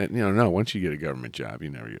sure. That once you get a government job, you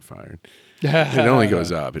never get fired. It only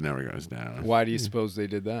goes up. It never goes down. Why do you suppose they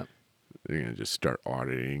did that? They're going to just start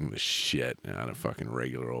auditing the shit out of fucking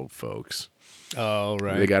regular old folks. Oh,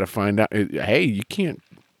 right. They got to find out, hey, you can't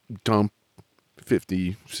dump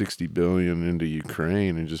 50, 60 billion into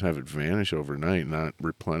Ukraine and just have it vanish overnight, not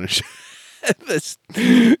replenish this,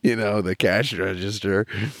 the cash register.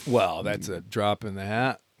 Well, that's a drop in the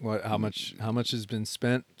hat. How much has been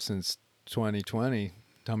spent since 2020?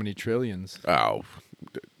 How many trillions? Oh,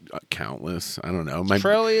 countless. I don't know.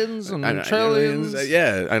 Trillions and trillions.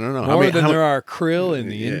 Yeah, I don't know. More than there are krill in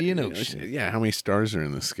the Indian Ocean. Yeah, how many stars are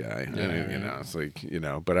in the sky? It's like,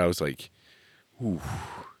 but I was like, ooh.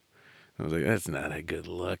 I was like, that's not a good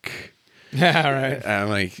look. Yeah, right. I'm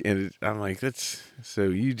like, that's so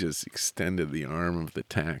you just extended the arm of the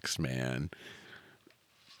tax man,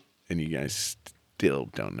 and you guys still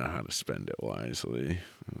don't know how to spend it wisely.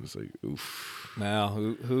 I was like, oof. Now,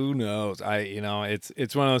 who knows?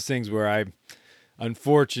 It's one of those things where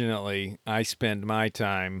unfortunately, I spend my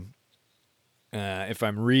time. If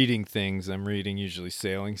I'm reading things, I'm reading usually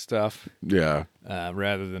sailing stuff. Yeah.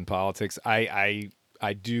 Rather than politics, I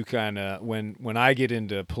do kind of when I get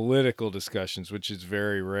into political discussions, which is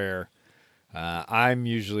very rare, I'm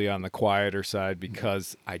usually on the quieter side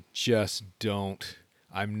because I just don't.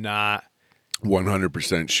 I'm not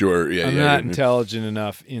 100% sure. Yeah, I'm not intelligent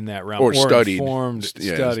enough in that realm, or studied,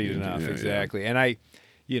 studied enough, exactly. And I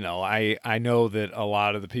know that a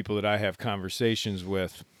lot of the people that I have conversations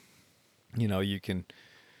with, you can.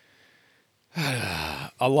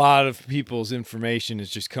 A lot of people's information is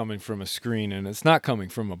just coming from a screen, and it's not coming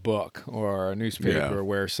from a book or a newspaper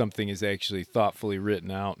where something is actually thoughtfully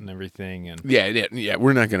written out and everything. And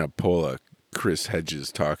we're not gonna pull a Chris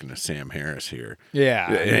Hedges talking to Sam Harris here.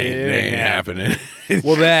 Yeah, it ain't happening.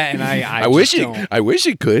 Well, that and I wish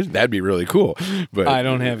it could. That'd be really cool. But I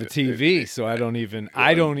don't have a TV, so I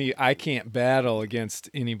can't battle against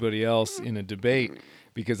anybody else in a debate.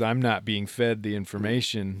 Because I'm not being fed the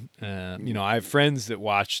information. I have friends that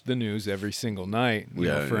watch the news every single night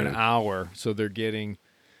for an hour, so they're getting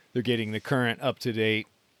the current up to date.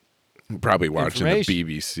 Probably watching the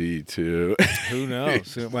BBC too. Who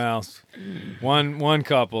knows? Well, one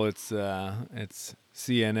couple, it's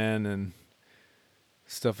CNN and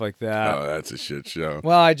stuff like that. Oh, that's a shit show.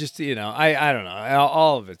 Well, I just I don't know.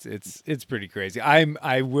 All of it's pretty crazy.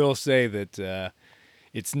 I will say that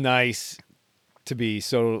it's nice to be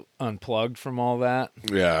so unplugged from all that.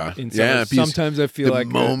 Yeah. Sometimes I feel like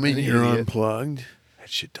the moment you're unplugged, that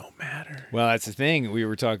shit don't matter. Well, that's the thing. We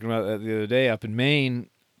were talking about that the other day up in Maine,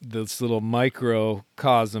 this little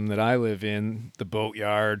microcosm that I live in, the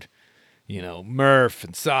boatyard, Murph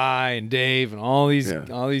and Cy and Dave and all these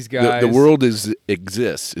guys. The world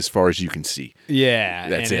exists as far as you can see. Yeah.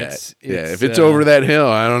 That's it. If it's over that hill,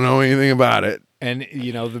 I don't know anything about it. And,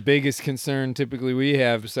 the biggest concern typically we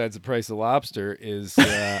have besides the price of lobster is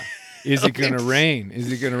it going to rain?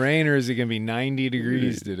 Is it going to rain or is it going to be 90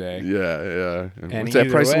 degrees today? Yeah. And what's that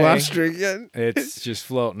price of lobster again? It's just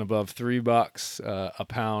floating above $3 a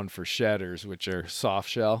pound for shedders, which are soft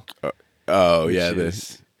shell.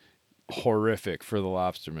 This horrific for the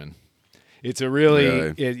lobsterman. It's a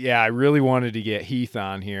really. I really wanted to get Heath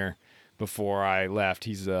on here before I left.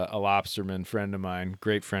 He's a lobsterman friend of mine,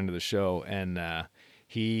 great friend of the show, and I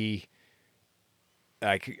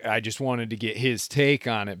just wanted to get his take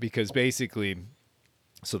on it because basically,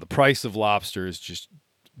 so the price of lobster is just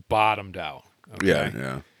bottomed out. Okay?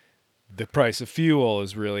 Yeah. The price of fuel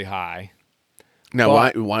is really high.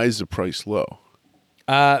 Now, why is the price low?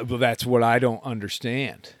 Well, that's what I don't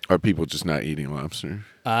understand. Are people just not eating lobster?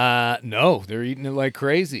 No, they're eating it like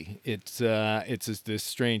crazy. It's just this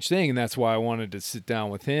strange thing, and that's why I wanted to sit down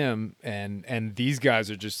with him. And these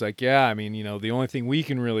guys are just like, yeah, I mean, the only thing we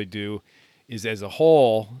can really do is, as a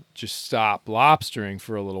whole, just stop lobstering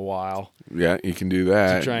for a little while. Yeah, you can do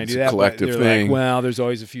that. To try and it's do a that, collective but they're thing. like, well, there's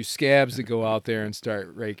always a few scabs that go out there and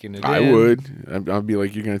start raking it in. I would. I'd be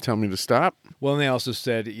like, you're going to tell me to stop? Well, and they also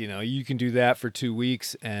said, you can do that for 2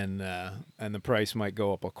 weeks, and the price might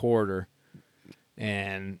go up a quarter.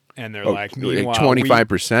 And they're like, meanwhile,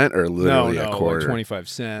 25% or literally a quarter? Like 25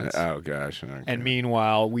 cents. Oh gosh. Okay. And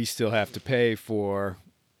meanwhile, we still have to pay for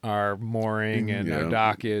our mooring and our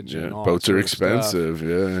dockage and all boats that are sort of expensive.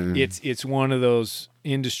 stuff. Yeah. It's one of those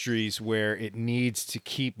industries where it needs to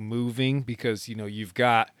keep moving because you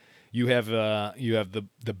have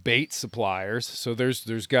the bait suppliers. So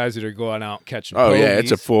there's guys that are going out catching. Oh pogies, yeah,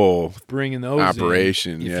 it's a full bringing those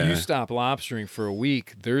operation. in. If you stop lobstering for a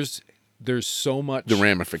week, there's so much the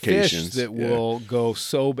ramifications fish that will go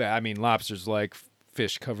so bad. I mean, lobster's like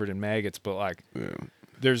fish covered in maggots, but like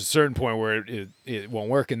there's a certain point where it won't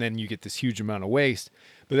work, and then you get this huge amount of waste.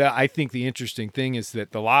 But I think the interesting thing is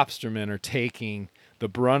that the lobstermen are taking the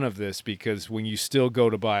brunt of this because when you still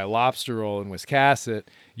go to buy a lobster roll in Wiscasset,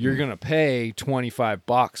 you're going to pay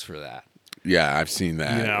 $25 for that. Yeah, I've seen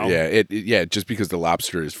that. Yeah, just because the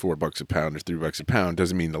lobster is $4 a pound or $3 a pound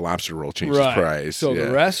doesn't mean the lobster roll changes price. So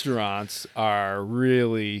the restaurants are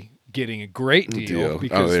really getting a great deal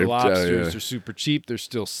because the lobsters are super cheap. They're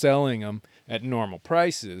still selling them at normal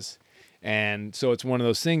prices. And so it's one of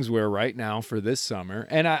those things where right now for this summer,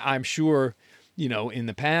 and I'm sure, in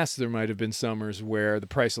the past there might have been summers where the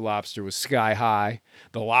price of lobster was sky high.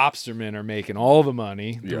 The lobstermen are making all the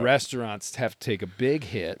money. The restaurants have to take a big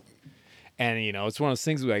hit. And, it's one of those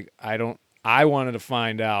things like I wanted to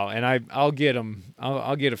find out, and I'll get them.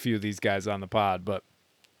 I'll get a few of these guys on the pod, but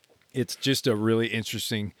it's just a really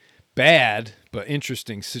bad but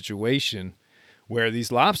interesting situation where these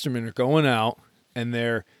lobstermen are going out and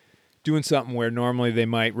they're doing something where normally they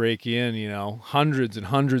might rake in, hundreds and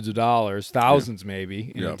hundreds of dollars, thousands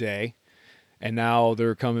maybe in a day. And now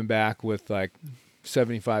they're coming back with like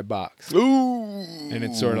 $75. Ooh. And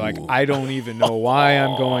it's sort of like, I don't even know why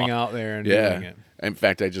I'm going out there and doing it. In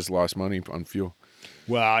fact, I just lost money on fuel.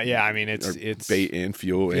 Well, yeah, I mean, it's bait and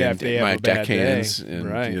fuel and my deckhands and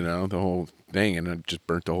the whole thing, and I just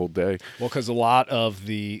burnt the whole day. Well, because a lot of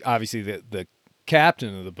obviously the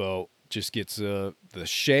captain of the boat just gets the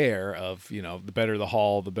share of, the better the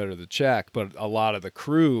haul, the better the check. But a lot of the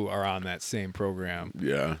crew are on that same program.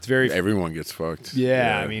 Yeah, it's everyone gets fucked.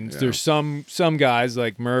 Yeah, I mean, there's some guys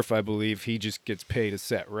like Murph, I believe, he just gets paid a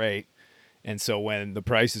set rate. And so when the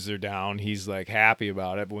prices are down, he's like happy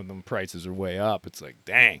about it. But when the prices are way up, it's like,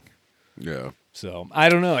 dang. Yeah. So I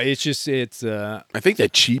don't know. It's I think the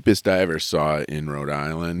cheapest I ever saw in Rhode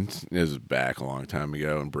Island, it was back a long time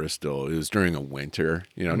ago in Bristol. It was during a winter.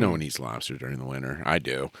 No one eats lobster during the winter. I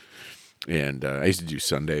do. And I used to do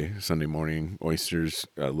Sunday morning oysters,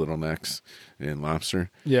 little necks, and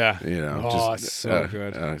lobster. Yeah. It's so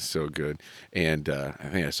good. So good. And I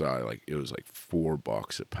think I saw it was like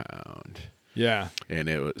 $4 a pound. Yeah.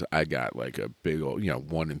 And I got like a big old,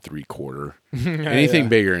 1 3/4. Anything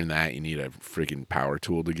bigger than that, you need a freaking power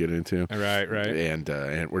tool to get into. Right. And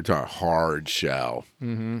we're talking hard shell.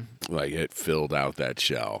 Mm-hmm. Like it filled out that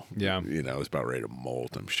shell. Yeah. It was about ready to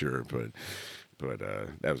molt, I'm sure. But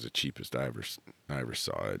that was the cheapest I ever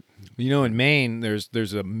saw it. In Maine,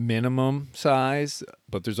 there's a minimum size,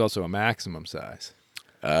 but there's also a maximum size.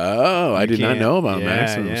 Oh, I did not know about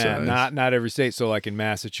maximum size. Not every state. So like in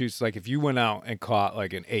Massachusetts, like if you went out and caught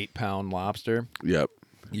like an 8-pound lobster,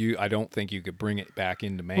 I don't think you could bring it back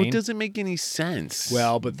into Maine. Well, it doesn't make any sense.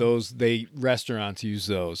 Well, but restaurants use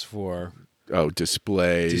those for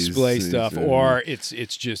display stuff, or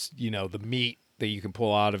it's just the meat that you can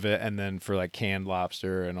pull out of it, and then for like canned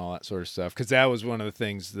lobster and all that sort of stuff. Because that was one of the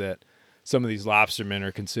things that some of these lobstermen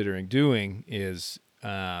are considering doing is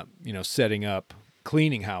setting up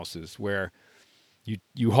cleaning houses where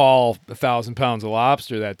you haul 1,000 pounds of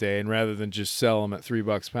lobster that day, and rather than just sell them at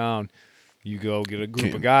 $3 a pound, you go get a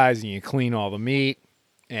group of guys and you clean all the meat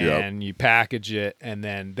and you package it, and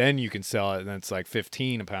then you can sell it, and it's like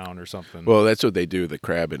 $15 a pound or something. Well, that's what they do with the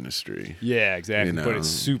crab industry. Yeah, exactly. But it's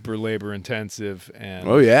super labor intensive, and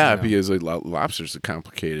because like, lobster's a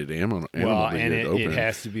complicated animal. Well, and it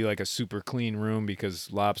has to be like a super clean room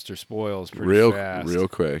because lobster spoils pretty fast, real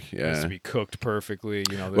quick. Yeah, it has to be cooked perfectly.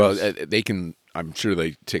 Well, they can. I'm sure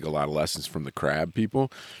they take a lot of lessons from the crab people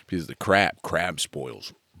because the crab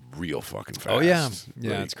spoils real fucking fast. Oh yeah,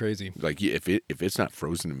 it's crazy. Like if it's not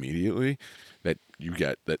frozen immediately, that you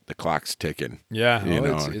get that the clock's ticking. Yeah, You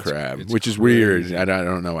know, it's on crab, it's which is crazy. weird. I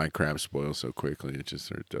don't know why crab spoils so quickly. It just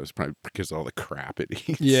sort of does, probably because of all the crap it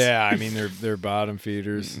eats. Yeah, I mean they're bottom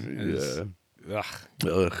feeders. Yeah. Ugh.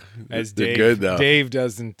 Ugh. As They're Dave, good though. Dave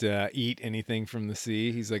doesn't eat anything from the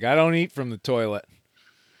sea. He's like, I don't eat from the toilet.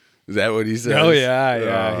 Is that what he says? Oh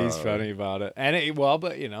yeah, he's Oh. funny about it. And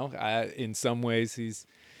but in some ways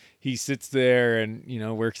he sits there and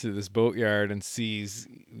works at this boatyard and sees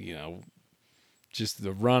just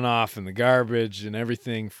the runoff and the garbage and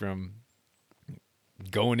everything from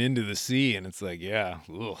going into the sea, and it's like, yeah,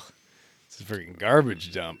 ugh, it's a freaking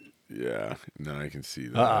garbage dump. Yeah. No, I can see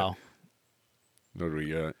that. Uh-oh. What do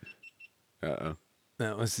we got? Uh-oh.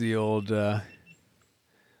 That was the old, I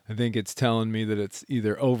think it's telling me that it's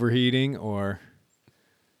either overheating or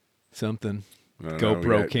something. I don't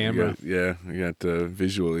GoPro know. camera. We got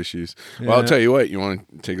visual issues. Yeah. Well, I'll tell you what. You want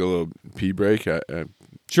to take a little pee break? Sure. We're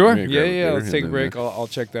gonna grab a Yeah. beer Let's take a and break. then, I'll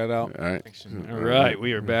check that out. All right. All right.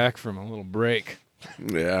 We are back from a little break.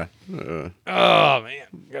 Yeah. Oh, man.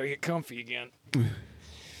 Gotta get comfy again.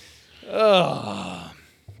 Oh.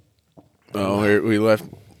 Oh, we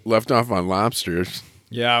left off on lobsters.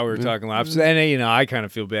 Yeah, we were talking lobster. And, I kind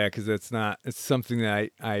of feel bad because it's something that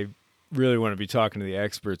I really want to be talking to the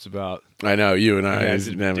experts about. I know you and You I guys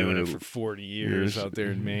have been never- doing it for 40 years out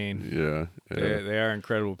there in Maine. Yeah. They are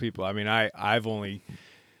incredible people. I mean, I've only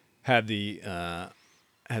had the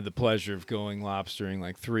pleasure of going lobstering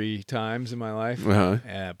like 3 times in my life.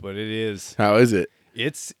 Uh-huh. But it is How is it?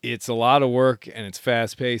 it's a lot of work and it's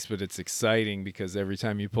fast paced, but it's exciting because every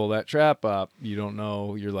time you pull that trap up, you don't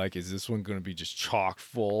know. You're like, is this one going to be just chock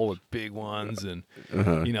full with big ones? And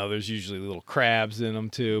there's usually little crabs in them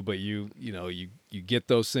too. But you get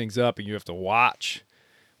those things up and you have to watch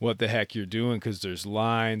what the heck you're doing because there's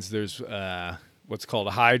lines. There's what's called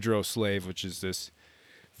a hydro slave, which is this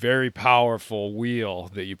very powerful wheel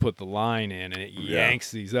that you put the line in and it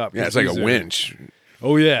yanks these up. Yeah, it's like a winch.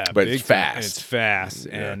 Oh yeah, But big it's time. fast. And it's fast,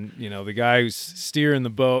 Yeah. and the guy who's steering the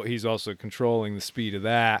boat, he's also controlling the speed of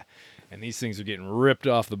that. And these things are getting ripped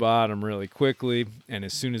off the bottom really quickly. And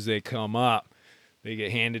as soon as they come up, they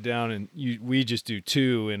get handed down. And we just do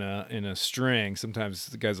 2 in a string. Sometimes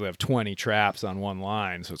the guys will have 20 traps on one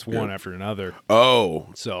line, so it's one after another. Oh,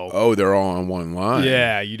 they're all on one line.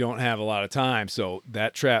 Yeah, you don't have a lot of time. So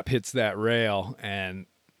that trap hits that rail, and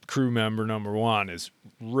crew member number 1 is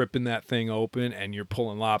ripping that thing open, and you're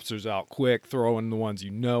pulling lobsters out quick, throwing the ones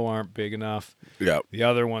aren't big enough. Yeah. The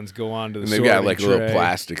other ones go on to the And they've got like a sorting little tray.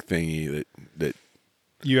 plastic thingy that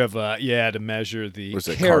You have to measure the What's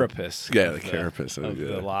it, carapace. Yeah, of the carapace of yeah.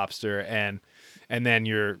 the lobster, and then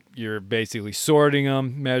you're basically sorting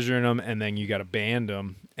them, measuring them, and then you got to band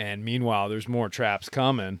them. And meanwhile, there's more traps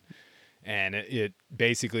coming, and it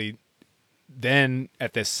basically then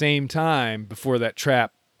at the same time before that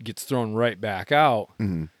trap gets thrown right back out,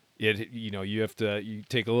 you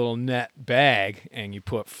take a little net bag and you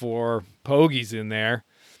put 4 pogies in there,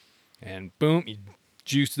 and boom, you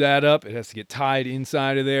juice that up. It has to get tied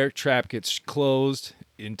inside of there. Trap gets closed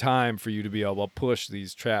in time for you to be able to push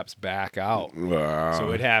these traps back out. Wow.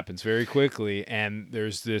 So it happens very quickly, and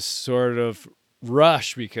there's this sort of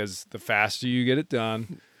rush because the faster you get it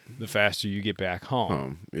done, the faster you get back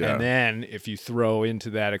home. Yeah. And then if you throw into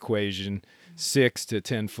that equation 6 to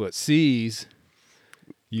 10 foot seas,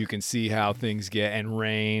 you can see how things get, and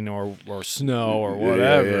rain or snow or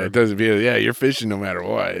whatever. Yeah, it doesn't feel. Yeah, you're fishing no matter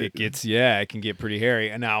what. It can get pretty hairy.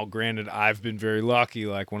 And now, granted, I've been very lucky.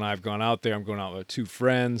 Like when I've gone out there, I'm going out with 2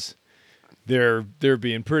 friends. They're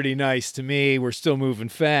being pretty nice to me. We're still moving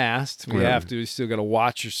fast. We still got to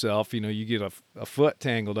watch yourself. You get a foot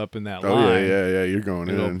tangled up in that line. Yeah. You're going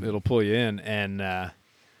in. It'll pull you in, and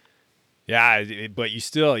but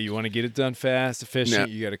you want to get it done fast, efficient.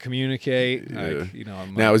 Now- You got to communicate. Yeah.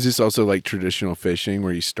 Now, is this also like traditional fishing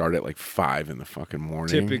where you start at like 5 in the fucking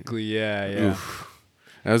morning? typically, yeah. Oof.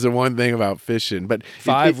 That was the one thing about fishing, but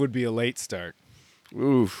 5 would be a late start.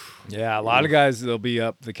 Oof. Yeah, a lot of guys, they'll be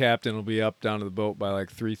up. The captain will be up down to the boat by like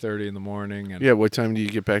 3:30 in the morning. And Yeah. What time do you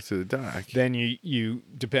get back to the dock? then you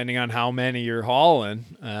depending on how many you're hauling,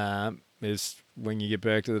 is when you get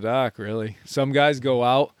back to the dock. Really, some guys go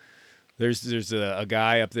out. There's a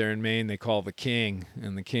guy up there in Maine they call the King,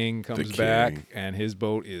 and the King comes back, King. and his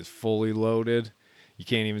boat is fully loaded. You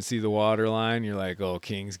can't even see the water line. You're like, oh,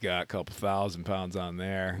 King's got a couple 1,000 pounds on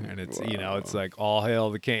there, and it's it's like all hail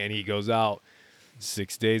the King, and he goes out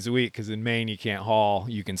 6 days a week because in Maine you can't haul.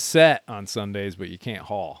 You can set on Sundays, but you can't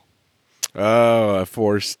haul. Oh, a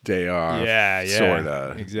forced day off. Yeah,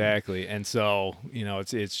 Sorta. exactly. And so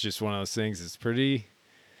it's just one of those things. It's pretty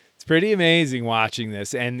amazing watching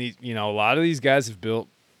this, and a lot of these guys have built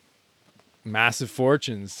massive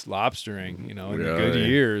fortunes lobstering, in the Yeah, good yeah.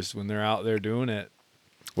 years when they're out there doing it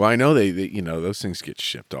Well, I know they those things get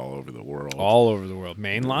shipped all over the world. all over the world.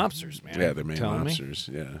 Maine lobsters, man. Yeah, they're Maine Telling me. lobsters.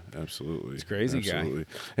 Yeah, absolutely. It's crazy, guy. absolutely.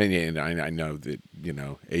 And yeah, and I know that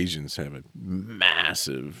Asians have a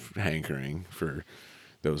massive hankering for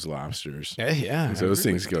those lobsters. Yeah. 'Cause those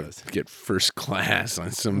things everybody does. get first class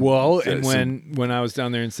on some. Well, and when I was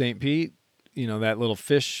down there in St. Pete, that little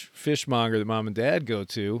fishmonger that Mom and Dad go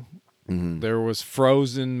to, there was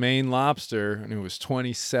frozen Maine lobster, and it was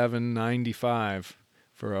 $27.95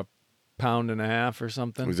 for a pound and a half or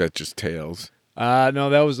something. Was that just tails? No,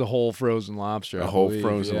 that was the whole frozen lobster. A I whole believe,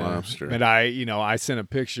 frozen yeah. lobster. And I sent a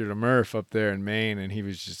picture to Murph up there in Maine, and he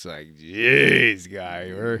was just like, "Jeez, guy,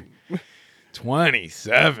 we're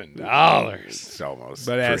 $27." It's almost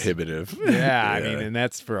But as- prohibitive. Yeah, I mean, and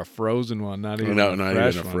that's for a frozen one, not even no, a not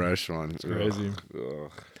fresh even a one. fresh one. It's crazy.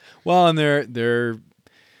 Ugh. Well, and they're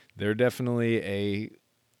definitely It's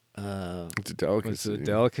a it's delicacy. a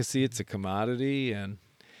delicacy. It's a commodity, and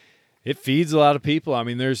it feeds a lot of people. I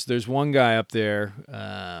mean, there's one guy up there,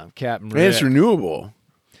 Captain Rick. And it's renewable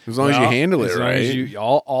as long as you Well, as as long right. as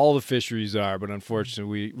all the fisheries are, but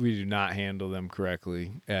unfortunately, we do not handle them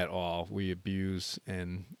correctly at all. We abuse,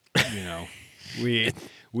 and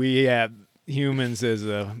we have humans as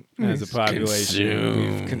a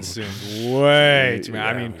population. We've consumed way too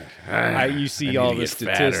many. I mean, you see all the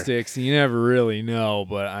statistics, and you never really know.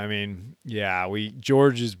 But I mean, yeah,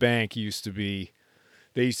 George's Bank used to be.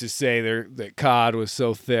 They used to say that cod was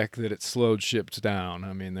so thick that it slowed ships down.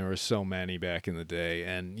 I mean, there were so many back in the day.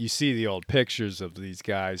 And you see the old pictures of these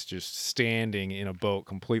guys just standing in a boat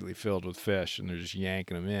completely filled with fish, and they're just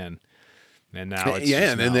yanking them in. And now it's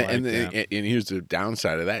just not like that. And here's the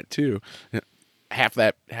downside of that too. Half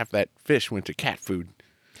that fish went to cat food.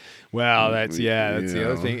 Well, that's the other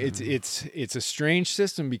know. thing. It's a strange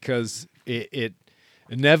system because it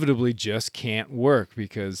inevitably just can't work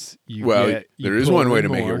because you there is one pull way in to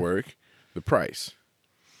make more. it work: the price.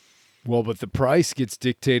 Well, but the price gets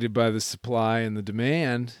dictated by the supply and the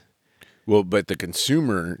demand. Well, but the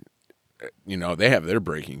consumer, they have their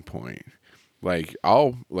breaking point.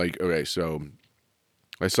 Okay, so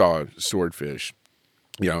I saw swordfish.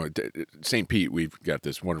 St. Pete, we've got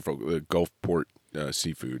this wonderful Gulfport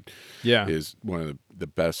seafood. Yeah. Is one of the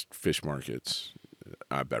best fish markets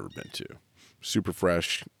I've ever been to. Super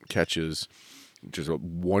fresh catches, just a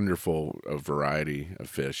wonderful variety of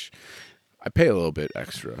fish. I pay a little bit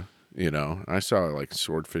extra, I saw like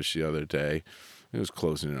swordfish the other day. It was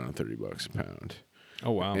closing in on $30 a pound.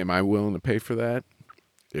 Oh wow. Am I willing to pay for that?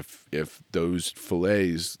 If those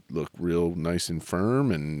fillets look real nice and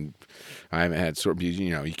firm, and I haven't had swordfish,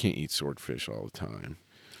 you can't eat swordfish all the time.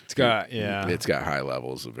 It's got It's got high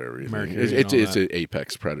levels of everything. Mercury It's and all an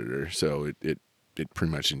apex predator, so it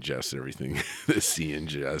pretty much ingests everything the sea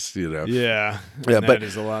ingests. Yeah. Yeah, And but that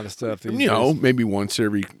is a lot of stuff. These days. maybe once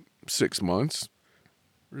every 6 months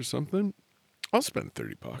or something, I'll spend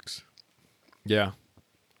 $30 Yeah.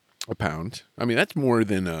 a pound. I mean, that's more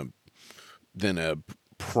than a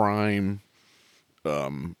prime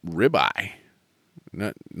ribeye.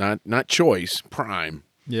 Not choice, prime.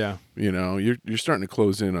 Yeah. You're starting to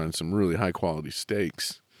close in on some really high quality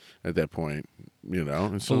steaks at that point.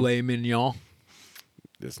 And so Filet mignon.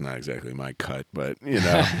 it's not exactly my cut, but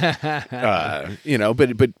but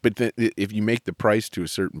if you make the price to a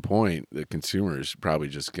certain point, the consumer is probably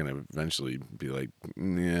just going to eventually be like,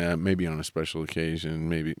 yeah, maybe on a special occasion,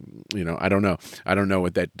 maybe, I don't know. I don't know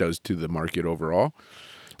what that does to the market overall.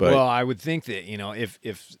 But Well, I would think that,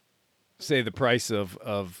 if say the price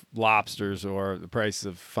of lobsters or the price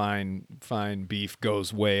of fine beef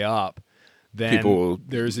goes way up, then people will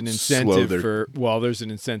there's an slow incentive their there's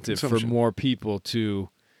an incentive for consumption. more people to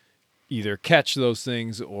either catch those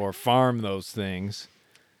things or farm those things.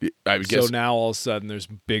 I would guess So now all of a sudden there's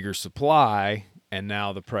bigger supply, and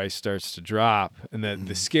now the price starts to drop. And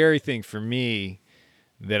the scary thing for me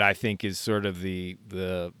that I think is sort of the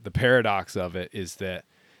paradox of it is that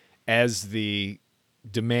as the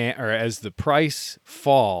demand or as the price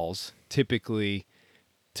falls, typically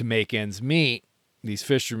to make ends meet, these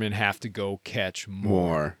fishermen have to go catch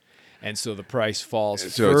more. And so the price falls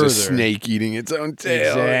so further. it's a snake eating its own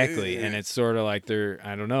tail. Exactly. And it's sort of like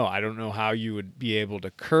I don't know how you would be able to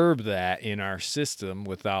curb that in our system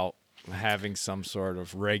without having some sort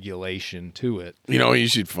of regulation to it. You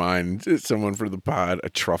should find someone for the pod, a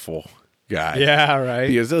truffle guy. Yeah, right.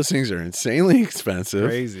 Because those things are insanely expensive.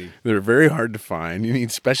 Crazy. They're very hard to find. You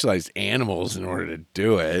need specialized animals in order to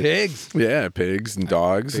do it. Pigs. Yeah, pigs and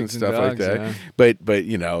dogs and Pigs and stuff like dogs, that. yeah. But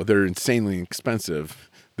they're insanely expensive.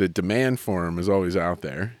 The demand for them is always out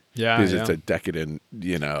there. Yeah, because it's a decadent,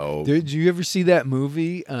 Did you ever see that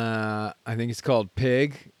movie? I think it's called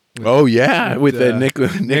Pig. With Nick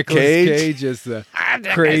Nicolas Cage. as the That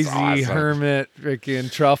guy's crazy awesome. hermit,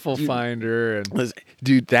 freaking truffle finder, and Listen,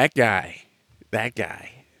 dude, that guy,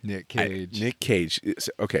 Nick Cage. Nick Cage.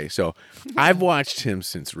 Okay, so I've watched him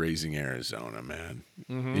since Raising Arizona, man.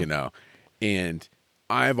 Mm-hmm. And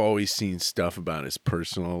I've always seen stuff about his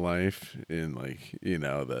personal life and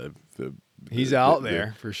the He's out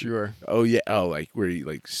there for sure. Oh yeah, like where he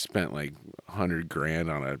spent $100,000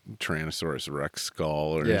 on a Tyrannosaurus Rex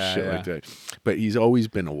skull or shit like that. But he's always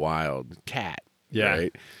been a wild cat,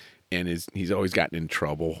 right? And he's always gotten in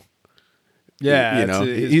trouble. Yeah,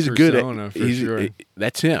 he's good at for sure.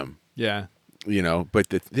 That's him. Yeah, But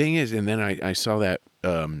the thing is, and then I saw that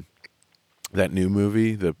that new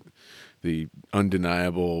movie, the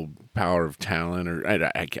Undeniable Power of Talent, or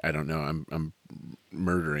I don't know. I'm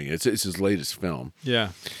murdering it. It's his latest film.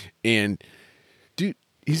 Yeah, and dude,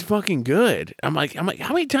 he's fucking good. I'm like, how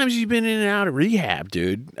many times have you been in and out of rehab,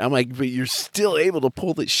 dude? I'm like, but you're still able to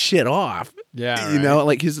pull this shit off. Yeah,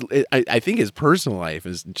 like I think his personal life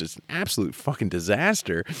is just an absolute fucking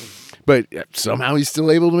disaster, but somehow he's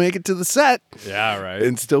still able to make it to the set. Yeah, right.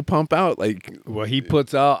 And still pump out Well, he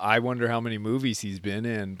puts out. I wonder how many movies he's been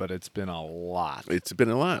in, but it's been a lot. It's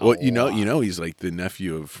been a lot. Well, you know, he's like the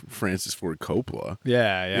nephew of Francis Ford Coppola.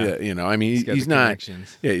 Yeah. I mean, he's not.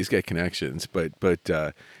 Connections. Yeah, he's got connections, but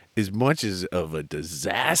as much as of a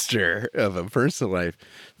disaster of a personal life,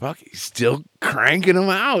 fuck, he's still cranking them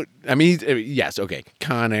out. I mean, yes, okay,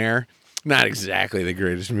 Con Air, not exactly the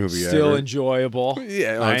greatest movie still ever. enjoyable.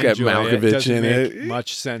 Yeah, it's got Malkovich in it. Make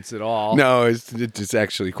much sense at all. No, it's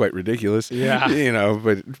actually quite ridiculous. Yeah,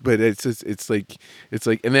 but it's like,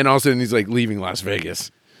 and then all of a sudden he's like leaving Las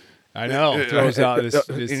Vegas. I know. Throws out this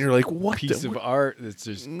and you're like, what piece of art that's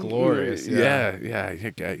just glorious. Yeah.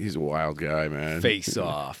 He's a wild guy, man. Face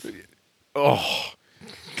Off.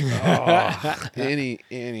 Any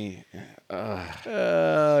yeah.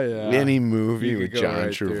 any movie with go John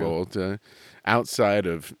right Travolta outside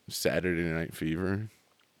of Saturday Night Fever,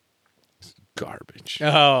 it's garbage.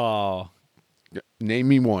 Oh, Name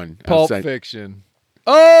me one. Pulp outside. Fiction.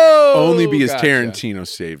 Oh, Only because gotcha. Tarantino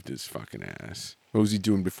saved his fucking ass. What was he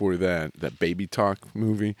doing before that? That Baby Talk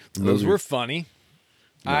movie? Those were funny.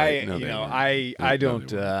 No,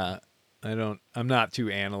 I'm not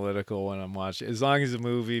too analytical when I'm watching. As long as the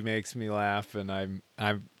movie makes me laugh and I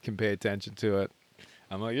can pay attention to it,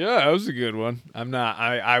 I'm like, yeah, that was a good one. I'm not.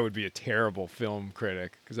 I would be a terrible film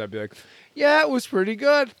critic because I'd be like, yeah, it was pretty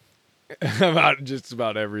good about just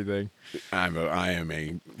about everything. I am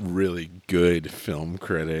a really good film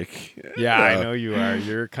critic. Yeah, I know you are.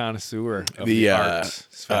 You're a connoisseur of the arts.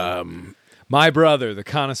 Sven. My brother, the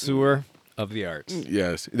connoisseur of the arts.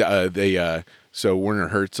 Yes. So Werner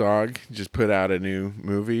Herzog just put out a new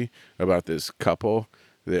movie about this couple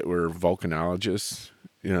that were volcanologists,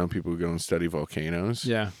 people who go and study volcanoes.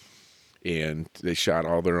 Yeah. And they shot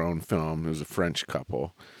all their own film. It was a French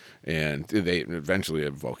couple. And they eventually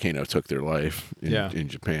a volcano took their life in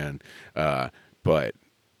Japan. But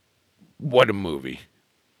what a movie.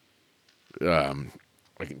 I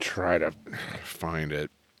can try to find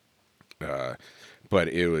it. But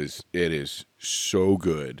it is so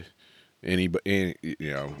good.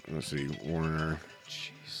 Let's see, Warner.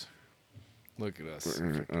 Jeez. Look at us. Oh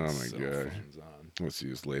my God. Let's see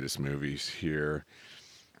his latest movies here.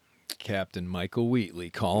 Captain Michael Wheatley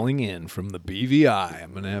calling in from the BVI.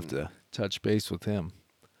 I'm going to have to touch base with him.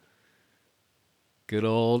 Good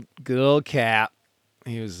old Cap.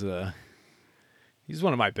 He's one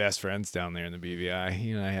of my best friends down there in the BVI.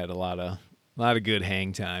 He and I had a lot of good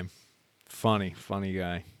hang time. Funny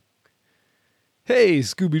guy. Hey,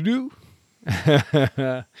 Scooby-Doo.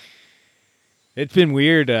 It's been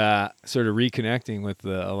weird sort of reconnecting with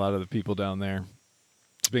a lot of the people down there.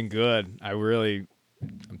 It's been good. I'm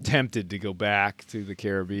tempted to go back to the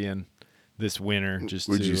Caribbean this winter.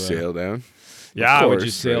 Would you sail down? Yeah, I would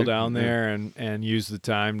just sail down there and use the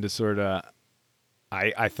time to sort of.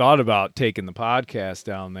 I thought about taking the podcast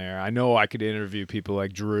down there. I know I could interview people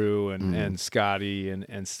like Drew and Scotty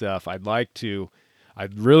and stuff.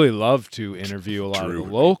 I'd really love to interview a lot of the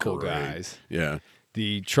local guys. Yeah.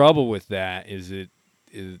 The trouble with that is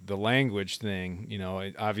the language thing.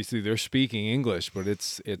 Obviously they're speaking English, but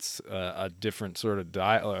it's a different sort of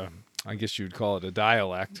I guess you'd call it a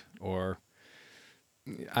dialect, or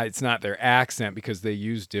it's not their accent because they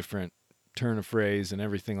use different turn of phrase and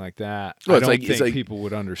everything like that. Well, I don't think people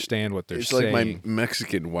would understand what they're saying. It's like my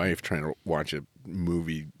Mexican wife trying to watch a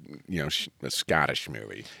movie a Scottish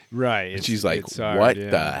movie. Right. And she's like, it's hard, what yeah.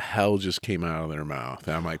 the hell just came out of their mouth?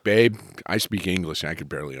 And I'm like, babe, I speak English. And I could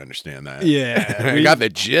barely understand that. Yeah. I got the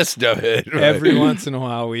gist of it. but- Every once in a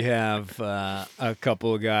while, we have a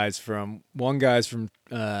couple of guys one guy's from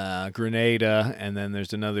Grenada, and then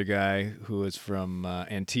there's another guy who is from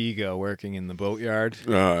Antigua working in the boatyard.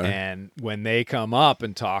 And when they come up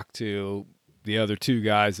and talk to the other two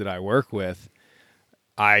guys that I work with,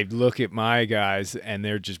 I look at my guys and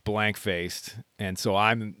they're just blank faced. And so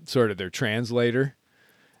I'm sort of their translator.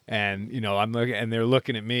 And, I'm looking and they're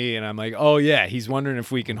looking at me and I'm like, oh yeah, he's wondering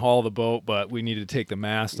if we can haul the boat, but we need to take the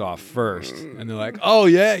mast off first. And they're like, oh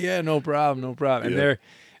yeah, no problem. And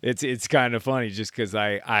it's kind of funny just because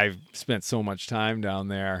I've spent so much time down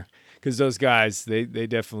there. Because those guys, they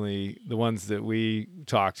definitely, the ones that we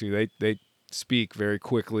talk to, they speak very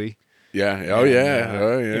quickly. Yeah. And, Oh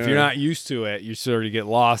yeah. If you're not used to it, you sort of get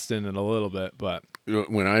lost in it a little bit. But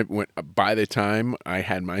by the time I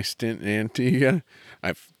had my stint in Antigua,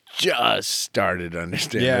 I've just started to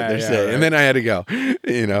understand what they're saying. Right. And then I had to go,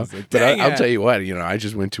 like, but I'll it. tell you what, I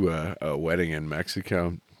just went to a wedding in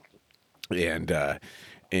Mexico and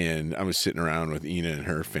I was sitting around with Ina and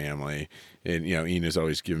her family, and Ina's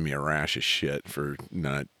always giving me a rash of shit for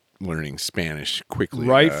not learning Spanish quickly.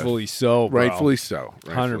 Rightfully so, bro. Rightfully so.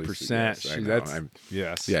 100%. Yes.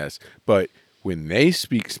 Yes. Yes. But when they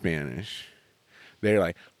speak Spanish, they're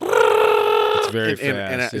like, It's very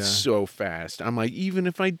fast. and it's so fast. I'm like, even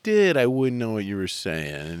if I did, I wouldn't know what you were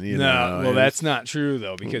saying. Well, that's not true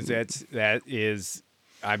though, because that is,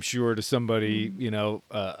 I'm sure to somebody,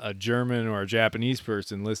 a German or a Japanese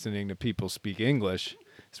person listening to people speak English,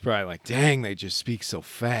 it's probably like, dang, they just speak so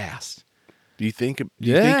fast. Do you think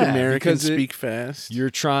Americans speak fast? If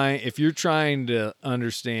you're trying to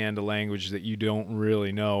understand a language that you don't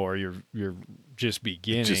really know, or you're just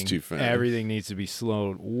beginning, just too fast. Everything needs to be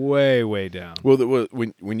slowed way, way down. Well,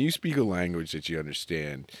 when you speak a language that you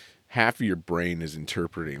understand, half of your brain is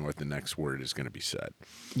interpreting what the next word is going to be said.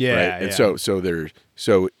 Yeah, right? And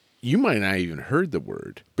so you might not even heard the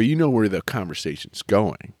word, but you know where the conversation's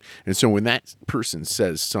going. And so when that person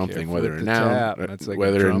says something, Careful whether with a the noun, tap. That's like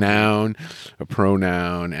whether a a noun, a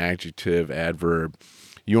pronoun, adjective, adverb,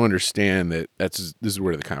 you understand that this is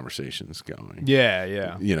where the conversation's going. Yeah,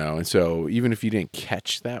 yeah. And so even if you didn't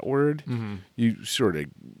catch that word, Mm-hmm. you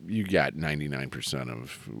got 99%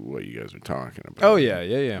 of what you guys are talking about. Oh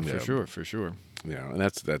yeah, for sure. And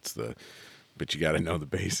that's the. But you got to know the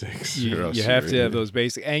basics. You have to have those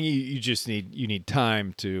basic, and you just need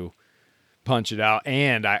time to punch it out.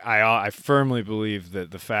 And I firmly believe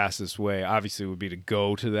that the fastest way, obviously, would be to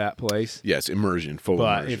go to that place. Yes, immersion, full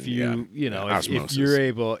but immersion.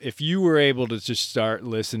 But if you were able to just start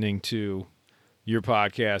listening to your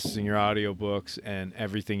podcasts and your audiobooks and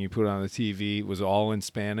everything you put on the TV was all in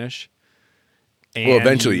Spanish. Well,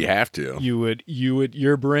 eventually you have to.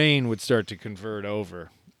 Your brain would start to convert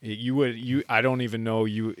over. I don't even know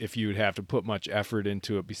if you would have to put much effort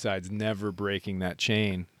into it besides never breaking that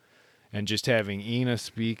chain and just having Ina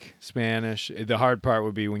speak Spanish. The hard part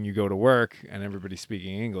would be when you go to work and everybody's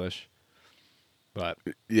speaking English. But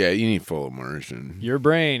yeah, you need full immersion. Your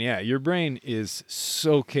brain is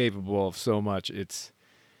so capable of so much. It's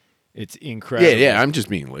incredible. Yeah, I'm just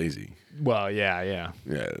being lazy. Well, yeah.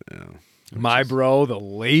 Yeah. My bro, the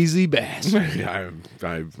lazy bastard. Yeah,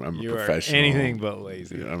 I'm a You professional. are anything but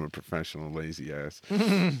lazy. Yeah, I'm a professional lazy ass.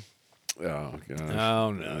 Oh gosh.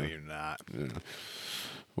 Oh no, you're not. Yeah.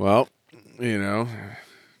 Well, I don't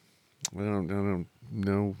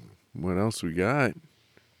know what else we got.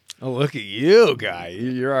 Oh, look at you, guy.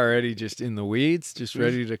 You're already just in the weeds, just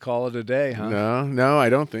ready to call it a day, huh? No, I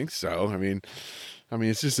don't think so. I mean,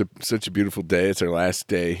 it's just such a beautiful day. It's our last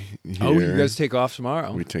day here. Oh, you guys take off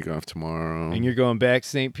tomorrow. We take off tomorrow. And you're going back to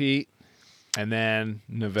St. Pete and then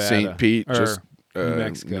Nevada. St. Pete, just New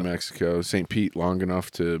Mexico. New Mexico. St. Pete, long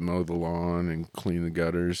enough to mow the lawn and clean the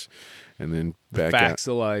gutters. And then back Facts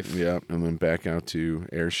out. of life. Yeah, and then back out to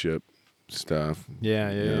airship stuff.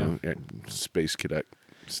 Yeah. Space cadet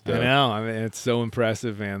stuff. I know. I mean, it's so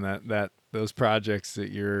impressive, man, that those projects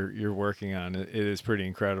that you're working on, it is pretty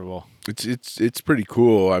incredible. It's pretty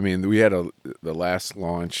cool. I mean, we had the last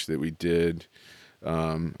launch that we did.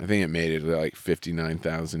 I think it made it like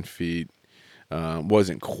 59,000 feet.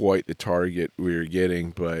 Wasn't quite the target we were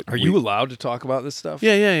getting, but Are you allowed to talk about this stuff?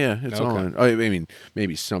 Yeah. It's Okay. on. I mean,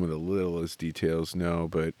 maybe some of the littlest details, no,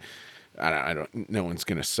 but I don't. No one's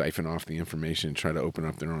going to siphon off the information and try to open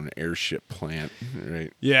up their own airship plant,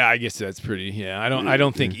 right? Yeah, I guess that's pretty. Yeah, I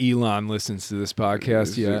don't think Elon listens to this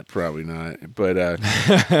podcast yet. Probably not. But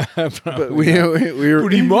Probably we were.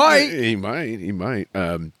 But he might. He might.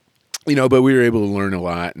 But we were able to learn a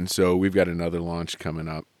lot, and so we've got another launch coming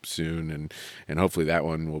up soon, and hopefully that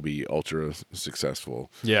one will be ultra successful.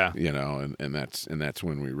 Yeah. And that's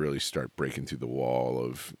when we really start breaking through the wall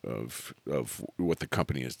of what the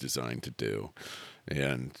company is designed to do,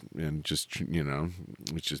 and just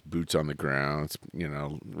it's just boots on the ground. It's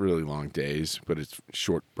really long days, but it's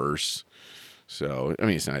short bursts. So I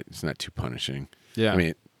mean, it's not too punishing. Yeah. I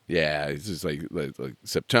mean, yeah, it's just like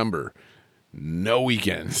September, no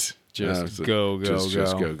weekends. Just go.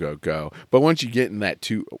 Just go. But once you get in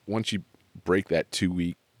once you break that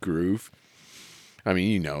 2-week groove, I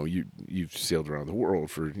mean, you've sailed around the world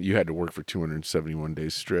you had to work for 271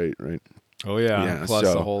 days straight, right? Oh yeah. Yeah, Plus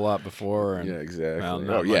so- a whole lot before. And Yeah, exactly. Well, oh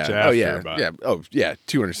not yeah. much Oh after, yeah. but- Yeah. Oh yeah.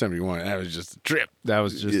 271. That was just a trip. That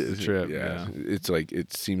was just the trip. Yeah. It's like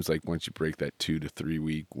it seems like once you break that 2 to 3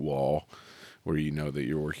 week wall, where you know that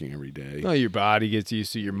you're working every day. Well, your body gets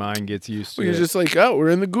used to it, your mind gets used to You're it. just like, oh,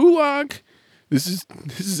 we're in the gulag. This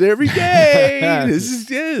is every day. this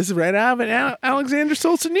is right out of an Alexander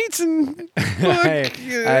Solzhenitsyn book.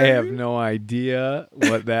 I have no idea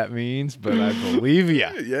what that means, but I believe you.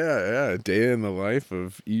 Yeah. Day in the life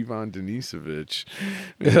of Ivan Denisovich.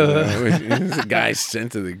 He's a guy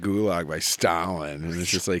sent to the gulag by Stalin, and it's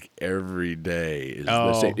just like every day is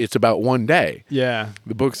the same. It's about one day. Yeah.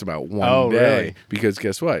 The book's about one day. Really? Because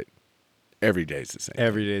guess what? Every day's the same.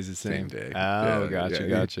 Every day's the same. day. Oh, Yeah,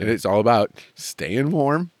 gotcha. And it's all about staying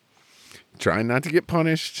warm, trying not to get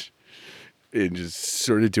punished, and just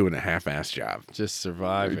sort of doing a half-ass job. Just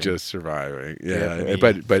surviving. Just surviving. Get me Yeah.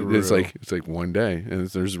 But it's through. like one day. And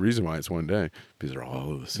there's a reason why it's one day. Because they're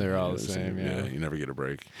all the same. They're all the same, yeah. You never get a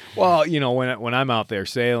break. Well, when I'm out there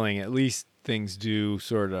sailing, at least things do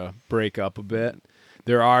sort of break up a bit.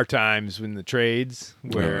 There are times in the trades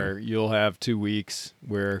where you'll have 2 weeks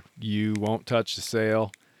where you won't touch the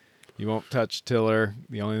sail, you won't touch tiller.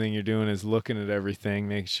 The only thing you're doing is looking at everything,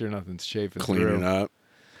 making sure nothing's chafing Cleaning through. up.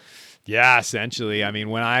 Yeah, essentially. I mean,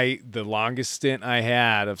 the longest stint I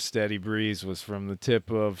had of steady breeze was from the tip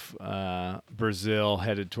of Brazil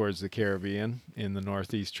headed towards the Caribbean in the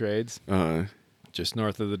Northeast trades, just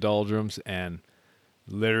north of the doldrums, and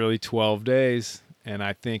literally 12 days. And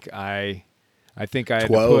I think I had 12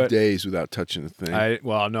 to put, days without touching a thing.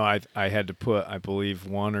 I had to put, I believe,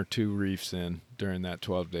 1 or 2 reefs in during that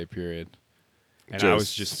 12-day period. And I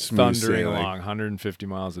was just smooth thundering sailing. along 150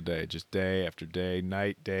 miles a day, just day after day,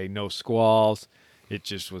 night, day, no squalls. It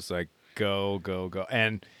just was like go.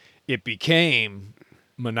 And it became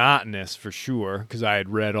monotonous for sure because I had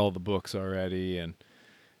read all the books already. And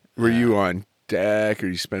Were you on deck, or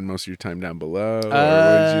you spend most of your time down below? Or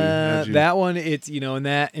how'd you... That one, it's in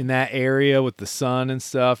that area with the sun and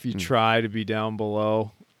stuff, you try to be down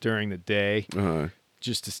below during the day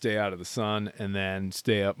just to stay out of the sun, and then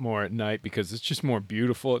stay up more at night because it's just more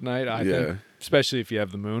beautiful at night, I think, especially if you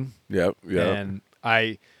have the moon. Yep. And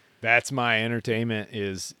that's my entertainment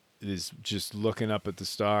is just looking up at the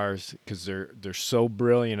stars because they're so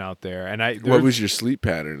brilliant out there. And What was your sleep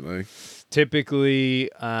pattern like? Typically,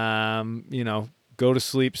 go to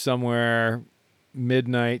sleep somewhere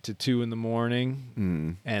midnight to 2 in the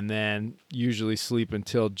morning, and then usually sleep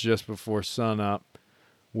until just before sunup.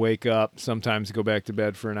 Wake up, sometimes go back to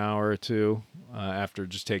bed for an hour or two after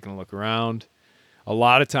just taking a look around. A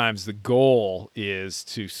lot of times the goal is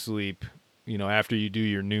to sleep, after you do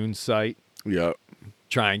your noon sight. Yep.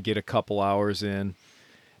 Try and get a couple hours in.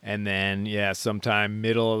 And then, sometime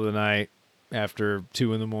middle of the night after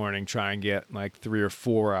 2 in the morning, try and get like 3 or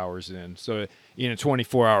 4 hours in. So in a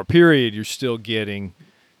 24-hour period, you're still getting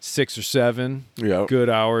 6 or 7 good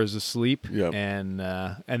hours of sleep, and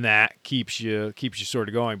that keeps you sort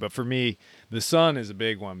of going. But for me, the sun is a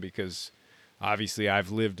big one because obviously I've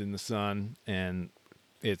lived in the sun, and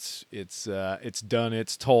it's done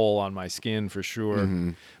its toll on my skin for sure.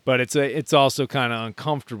 But it's also kind of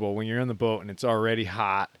uncomfortable when you're in the boat and it's already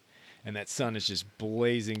hot, and that sun is just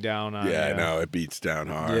blazing down on you. Yeah, no, it beats down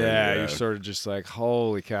hard. Yeah, you're sort of just like,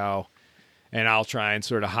 holy cow. And I'll try and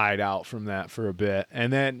sort of hide out from that for a bit.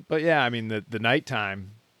 And then, but yeah, I mean, the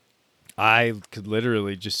nighttime, I could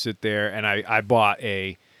literally just sit there, and I bought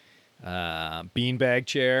a beanbag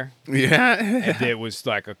chair. Yeah. And it was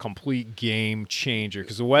like a complete game changer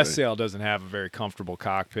because the West Sail doesn't have a very comfortable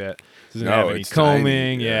cockpit. Doesn't have any it's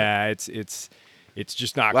combing. tiny, It's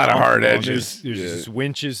just not a lot of hard comfortable. edges. There's just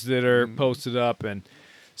winches that are posted up, and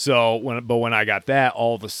so when I got that,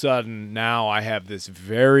 all of a sudden now I have this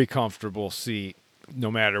very comfortable seat. No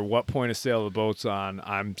matter what point of sail the boat's on,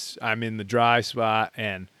 I'm in the dry spot,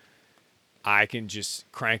 and I can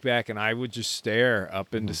just crank back and I would just stare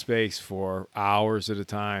up into space for hours at a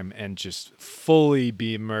time and just fully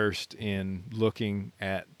be immersed in looking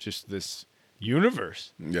at just this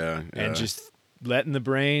universe. Yeah. And just letting the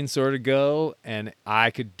brain sort of go. And I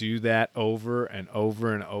could do that over and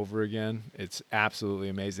over and over again. It's absolutely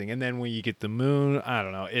amazing. And then when you get the moon, I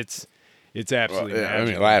don't know, it's absolutely I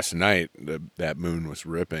magical. mean, last night that moon was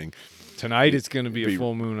ripping. Tonight it's going to be a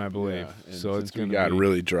full moon, I believe. Yeah, So it's going to got be a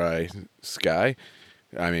really dry sky.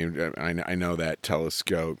 I mean, I know that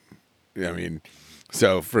telescope. I mean,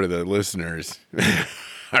 so for the listeners,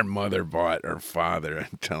 our mother bought our father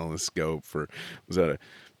a telescope was that a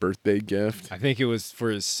birthday gift? I think it was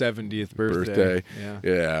for his 70th birthday.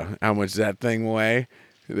 Yeah. How much does that thing weigh?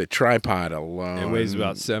 The tripod alone. It weighs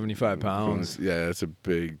about 75 pounds. Yeah, that's a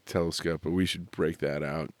big telescope, but we should break that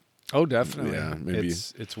out. Oh, definitely. Yeah, maybe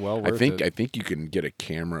it's well worth it. I think you can get a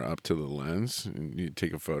camera up to the lens and you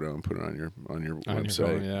take a photo and put it on your website. Your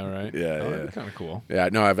phone, yeah, right. Yeah, that'd be kind of cool. Yeah,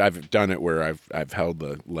 no, I've done it where I've held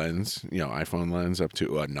the lens, iPhone lens up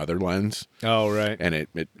to another lens. Oh, right. And it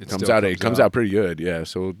comes out pretty good. Yeah,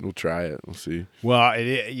 so we'll try it. We'll see. Well,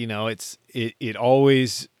 it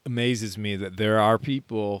always amazes me that there are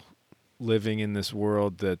people living in this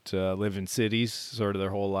world that live in cities sort of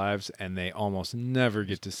their whole lives, and they almost never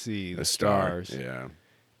get to see the stars. Yeah.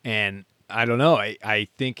 And I don't know. I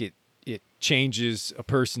think it changes a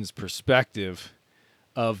person's perspective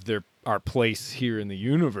of our place here in the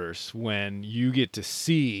universe when you get to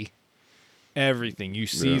see everything. You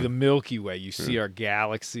see the Milky Way. You see our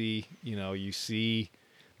galaxy. You see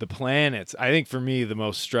the planets. I think for me, the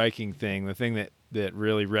most striking thing, the thing that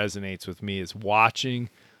really resonates with me is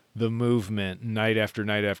watching the movement night after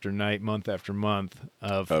night after night, month after month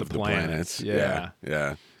of the planets. Yeah.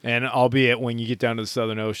 And albeit when you get down to the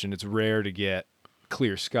Southern Ocean, it's rare to get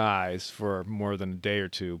clear skies for more than a day or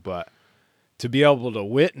two. But to be able to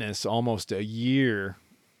witness almost a year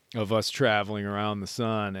of us traveling around the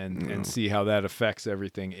sun and see how that affects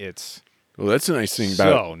everything, well, that's a nice thing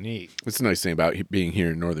so neat. That's a nice thing about being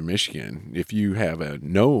here in northern Michigan. If you have a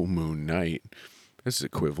no moon night, this is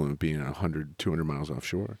equivalent of being 100, 200 miles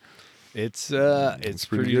offshore. It's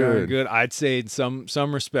pretty darn good. I'd say in some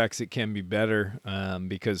respects it can be better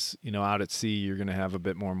because out at sea you're going to have a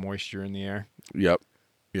bit more moisture in the air. Yep.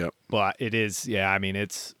 But it is, yeah. I mean,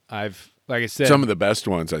 like I said, some of the best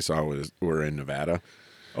ones I saw were in Nevada.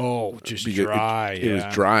 Oh, just dry. It was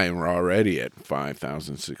dry, and we're already at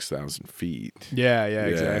 5,000, 6,000 feet. Yeah,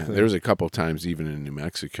 exactly. There was a couple times even in New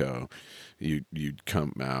Mexico, you'd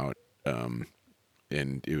come out.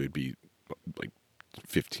 And it would be like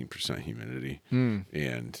 15% humidity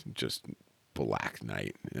and just black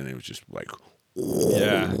night. And it was just like,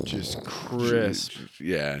 just crisp.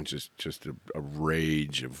 Just a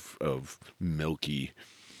rage of milky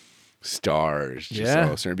stars.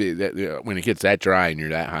 When it gets that dry and you're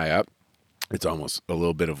that high up, it's almost a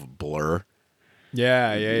little bit of a blur.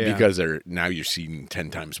 Yeah. Because now you're seeing 10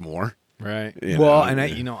 times more. Right.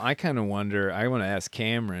 I kind of wonder. I want to ask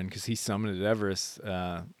Cameron because he summited Everest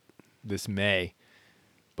this May,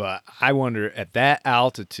 but I wonder at that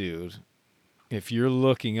altitude, if you're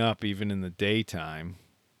looking up even in the daytime,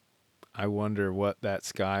 I wonder what that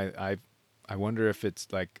sky. I wonder if it's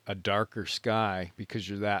like a darker sky because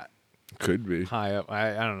you're that could be high up.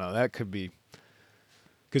 I don't know. That could be.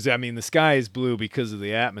 Because, I mean, the sky is blue because of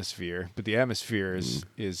the atmosphere, but the atmosphere is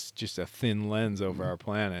just a thin lens over our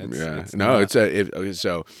planet. So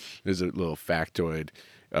there's a little factoid.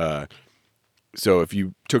 So if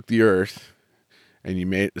you took the Earth and you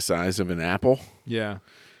made it the size of an apple, the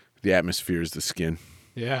atmosphere is the skin.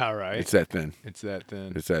 Yeah, right. It's that thin. In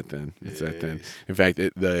fact,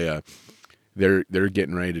 they're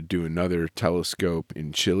getting ready to do another telescope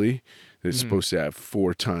in Chile that's supposed to have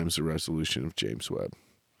 4 times the resolution of James Webb.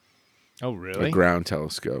 Oh, really? A ground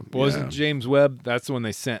telescope. Wasn't James Webb? That's the one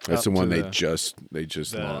they sent. That's the one they just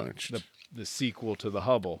launched. The sequel to the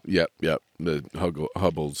Hubble. Yep. The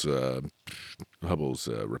Hubble's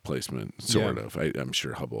replacement, sort of. I'm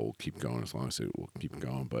sure Hubble will keep going as long as it will keep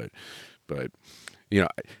going. But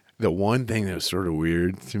the one thing that was sort of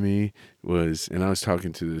weird to me was, and I was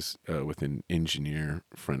talking to this with an engineer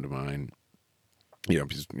friend of mine.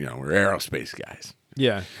 Because we're aerospace guys.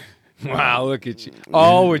 Yeah. Wow, look at you.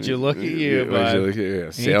 Oh, would you look at you, bud?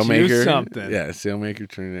 Sailmaker. Something. Yeah, sailmaker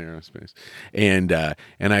turned aerospace. And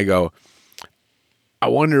I go, I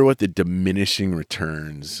wonder what the diminishing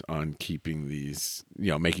returns on keeping these,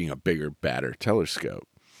 making a bigger, badder telescope.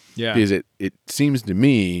 Yeah. Because it seems to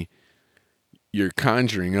me you're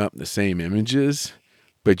conjuring up the same images,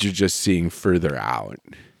 but you're just seeing further out.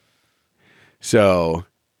 So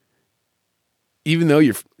even though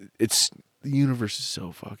the universe is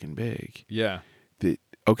so fucking big. Yeah. That,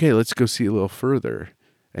 okay, let's go see a little further.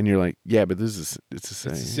 And you're like, yeah, but it's the same. It's the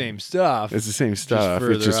same stuff. It's the same stuff.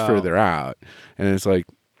 It's just out. further out. And it's like,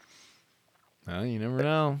 well, you never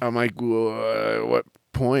know. I'm like, well, what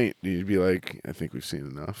point do you be like, I think we've seen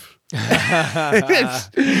enough?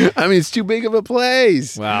 It's too big of a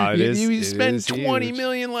place. Wow, You spend is 20 huge.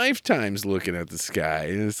 million lifetimes looking at the sky.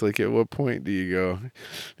 And it's like, at what point do you go,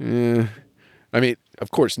 eh. I mean,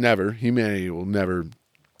 of course, never. Humanity will never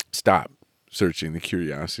stop searching the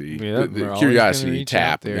curiosity. Yeah, The curiosity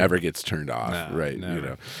tap never gets turned off, right? Never. You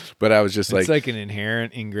know. But I was just it's like an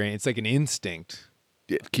inherent ingrained. It's like an instinct.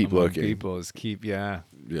 Keep among looking. People is yeah.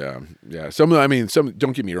 Some.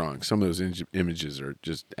 Don't get me wrong. Some of those images are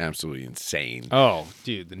just absolutely insane. Oh,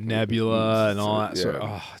 dude, the nebula and all that. Yeah. Sort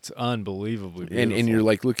of, it's unbelievably beautiful. And you're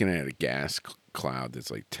like looking at a gas cloud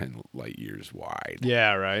that's like 10 light years wide.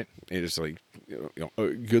 Yeah, right. And it's like,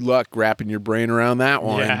 good luck wrapping your brain around that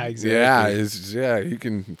one. Yeah, exactly. You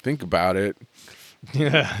can think about it.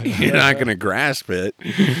 Yeah, You're not going to grasp it.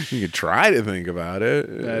 You can try to think about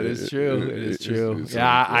it. That is true. It is true. It's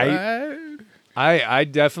Yeah, like, I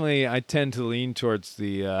definitely tend to lean towards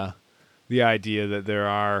the idea that there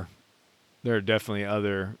are definitely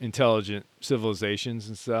other intelligent civilizations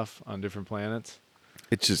and stuff on different planets.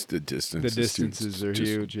 It's just the distance. The distances are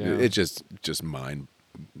huge. Yeah, It's just mind-boggling.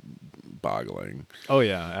 Oh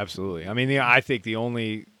yeah, absolutely. I mean, I think the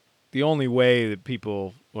only way that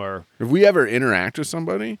people are, if we ever interact with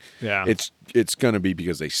somebody, yeah, it's going to be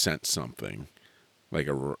because they sense something, like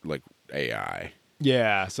AI.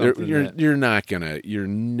 Yeah, something. You're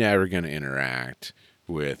never gonna interact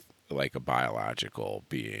with like a biological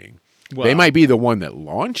being. Well, they might be the one that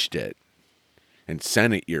launched it and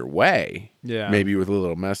sent it your way. Yeah, maybe with a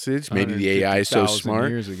little message. Maybe the AI is so smart.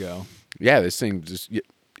 Years ago. Yeah, this thing just.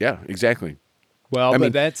 Yeah, exactly. Well,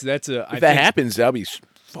 if that happens, that'll be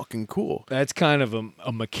fucking cool. That's kind of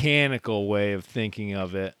a mechanical way of thinking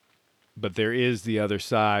of it. But there is the other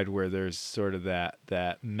side where there's sort of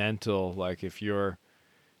that mental, like if your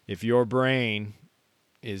brain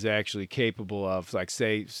is actually capable of, like,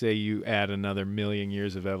 say you add another 1,000,000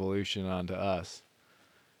 years of evolution onto us,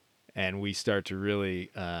 and we start to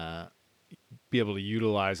really be able to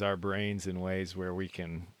utilize our brains in ways where we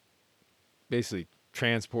can basically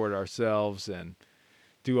transport ourselves and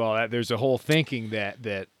do all that. There's a whole thinking that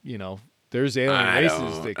there's alien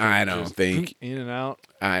races that can just think in and out.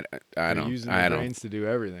 I don't. Using their brains to do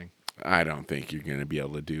everything. I don't think you're going to be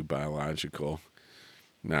able to do biological.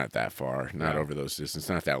 Not that far. Not over those distances.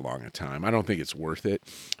 Not that long a time. I don't think it's worth it.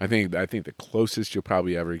 I think the closest you'll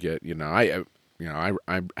probably ever get. I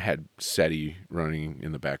had SETI running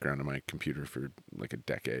in the background of my computer for like a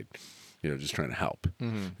decade. Just trying to help.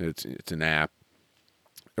 Mm-hmm. It's an app.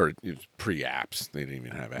 Or pre-apps. They didn't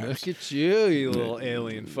even have apps. Look at you little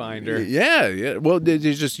alien finder. Yeah. Well, they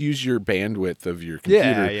just use your bandwidth of your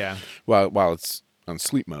computer. Yeah. While it's on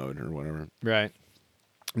sleep mode or whatever. Right.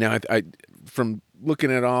 Now, I from looking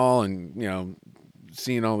at all and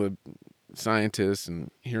seeing all the scientists and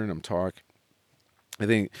hearing them talk, I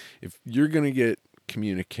think if you're going to get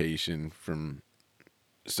communication from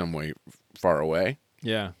some way far away,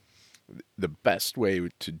 yeah, the best way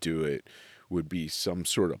to do it would be some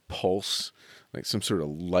sort of pulse, like some sort of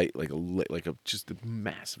light, like just the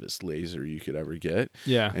massivest laser you could ever get.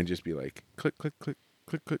 Yeah. And just be like, click, click, click,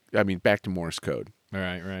 click, click. I mean, back to Morse code.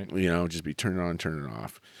 Right. Just be turn it on, turn it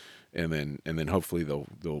off. And then hopefully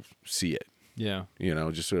they'll see it. Yeah.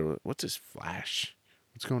 Just sort of, what's this flash?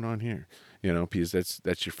 What's going on here? Because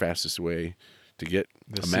that's your fastest way to get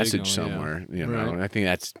a message somewhere. Yeah. Right. And I think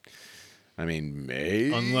that's,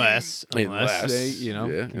 maybe unless they,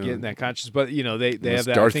 get that conscious, but they have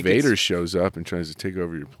that. Darth Vader shows up and tries to take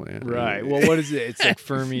over your planet. Right. Well, what is it? It's like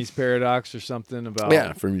Fermi's paradox or something about.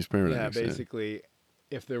 Yeah, Fermi's paradox. Yeah, basically,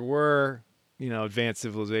 if there were advanced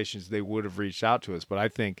civilizations, they would have reached out to us. But I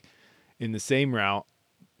think in the same route,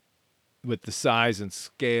 with the size and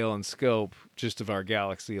scale and scope just of our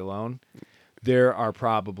galaxy alone, there are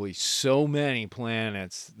probably so many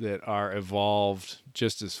planets that are evolved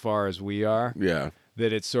just as far as we are. Yeah.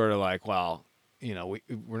 That it's sort of like, well,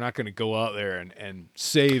 we're not going to go out there and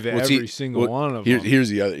save every single one of them. Here's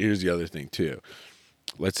the other thing too.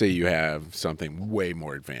 Let's say you have something way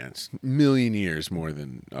more advanced, 1,000,000 years more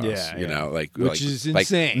than us. Which is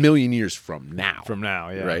insane. Like 1,000,000 years from now. From now,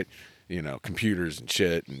 yeah. Right. Computers and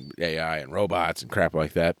shit and AI and robots and crap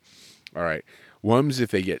like that. All right. One's if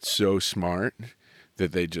they get so smart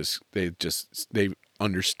that they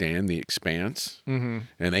understand the expanse, mm-hmm.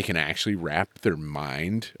 and they can actually wrap their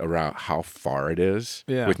mind around how far it is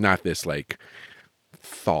with not this like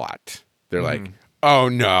thought. They're like, oh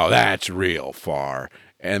no, that's real far.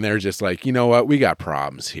 And they're just like, you know what? We got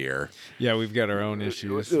problems here. Yeah, we've got our own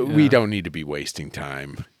issues. We don't need to be wasting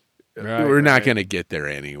time. Right, We're not right. going to get there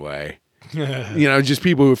anyway. Just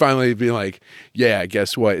people who finally be like, yeah,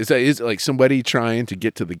 guess what? Is it like somebody trying to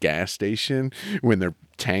get to the gas station when their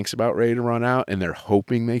tank's about ready to run out and they're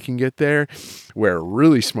hoping they can get there, where a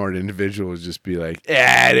really smart individual would just be like, it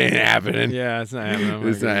ain't happening. Yeah, it's not happening.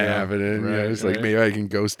 It's not happening. Right, It's like, maybe I can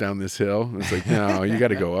ghost down this hill. It's like, no, you got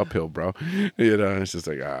to go uphill, bro. It's just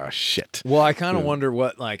like, shit. Well, I kind of wonder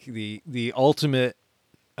what like the ultimate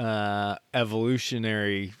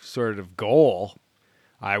evolutionary sort of goal,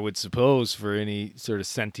 I would suppose, for any sort of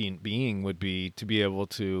sentient being would be to be able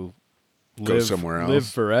to Go somewhere else. live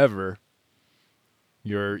forever.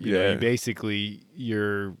 You Yeah. basically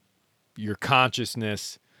your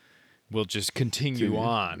consciousness will just continue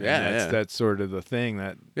on. Yeah, And that's sort of the thing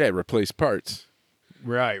that replace parts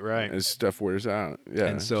right. as stuff wears out. Yeah,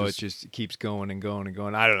 And so it just keeps going and going and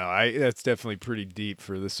going. I don't know. That's definitely pretty deep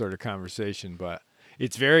for this sort of conversation, but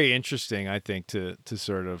it's very interesting, I think, to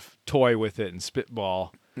sort of toy with it and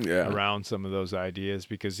spitball around some of those ideas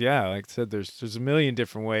because, like I said, there's a million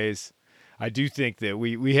different ways. I do think that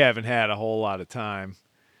we haven't had a whole lot of time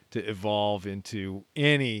to evolve into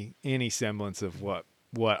any semblance of what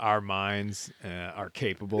our minds are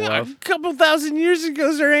capable of. A couple thousand years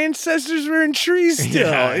ago, our ancestors were in trees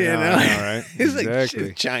still. I know, right? It's Exactly.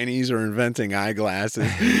 like Chinese were inventing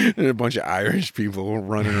eyeglasses, and a bunch of Irish people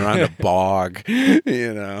running around a bog. Come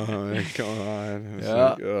on. It's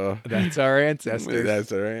like, That's our ancestors.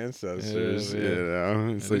 that's our ancestors. Yeah.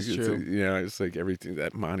 It's That like is true. it's like everything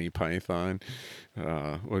that Monty Python.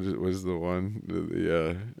 What was the one?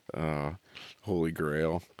 The Holy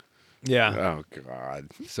Grail. Yeah. Oh God,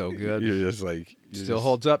 So good. You're just like Still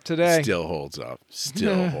holds up today. Still holds up.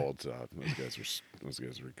 Still holds up. Those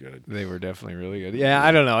guys were good. They were definitely really good. Yeah,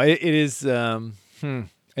 I don't know. It is.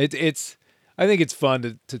 It's. I think it's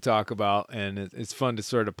fun to talk about, and it's fun to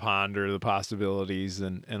sort of ponder the possibilities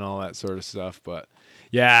and all that sort of stuff. But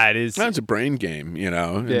yeah, it is. It's a brain game,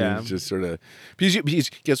 and it's just sort of because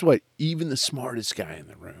guess what? Even the smartest guy in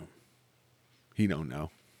the room, he don't know.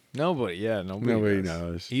 Nobody Nobody does.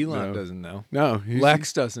 knows. Elon No. doesn't know. No,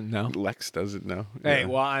 Lex doesn't know. Lex doesn't know. Hey, Yeah.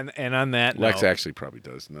 well, and on that Lex note, actually probably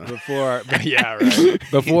does know.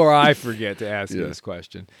 before I forget to ask you Yeah. this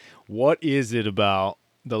question, what is it about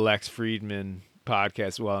the Lex Friedman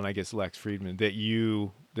podcast? Well, and I guess Lex Friedman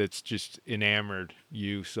that's just enamored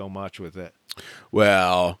you so much with it.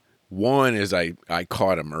 Well, one is I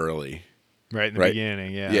caught him early. Right in the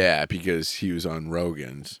beginning, yeah. Yeah, because he was on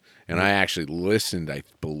Rogan's. And I actually listened, I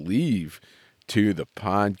believe, to the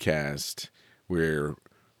podcast where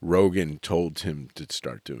Rogan told him to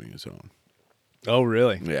start doing his own. Oh,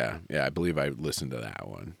 really? Yeah, I believe I listened to that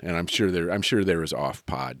one. And I'm sure there was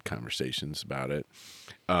off-pod conversations about it.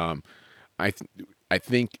 I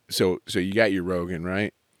think so you got your Rogan,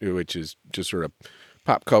 right? Which is just sort of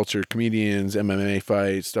pop culture, comedians, MMA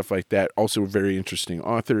fights, stuff like that. Also very interesting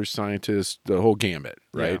authors, scientists, the whole gambit,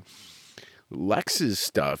 right? Yeah. Lex's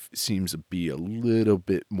stuff seems to be a little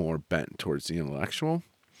bit more bent towards the intellectual.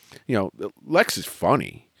 Lex is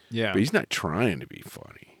funny, but he's not trying to be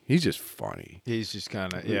funny. He's just funny. He's just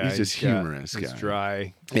kind of, he's just humorous. He's guy.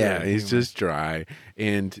 dry. Yeah, he's humor. just dry.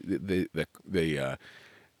 And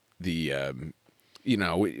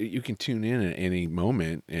you can tune in at any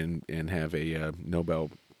moment and have a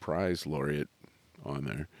Nobel Prize laureate on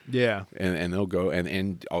there. Yeah. And they'll go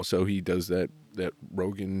and also he does that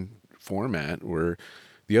Rogan format where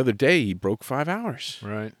the other day he broke 5 hours.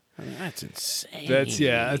 Right. I mean, that's insane.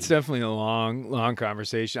 That's definitely a long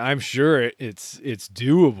conversation. I'm sure it's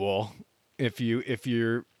doable if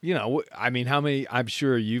you're I mean, how many? I'm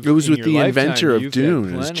sure you've. It was in with your the lifetime, inventor of you've had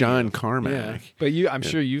Dune. It was plenty John of- Carmack. Yeah. But I'm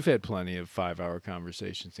sure you've had plenty of 5-hour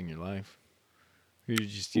conversations in your life. You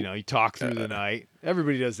just you talk through the night.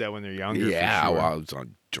 Everybody does that when they're younger. Yeah, for sure. well, I was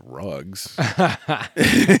on drugs.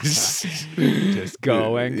 Just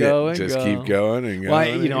go and go and just go. keep going and going. Well,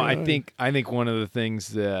 and I going. think one of the things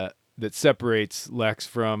that separates Lex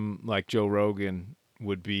from like Joe Rogan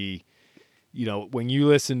would be, when you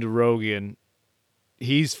listen to Rogan,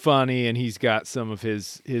 he's funny and he's got some of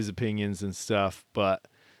his opinions and stuff, but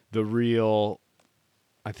the real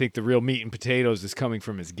meat and potatoes is coming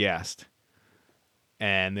from his guest.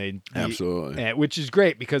 And absolutely, which is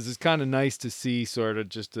great because it's kind of nice to see sort of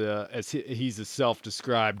just as he's a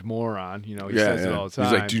self-described moron. He says it all the time.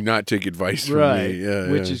 He's like, do not take advice from right, me. Yeah,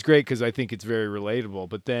 which is great because I think it's very relatable.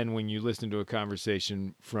 But then when you listen to a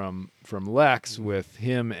conversation from Lex with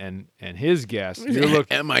him and his guest, you're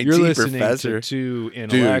MIT listening professor. to two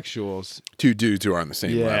intellectuals, two dudes who are on the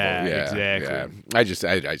same level. Yeah, exactly. Yeah.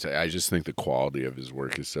 I just think the quality of his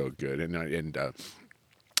work is so good, and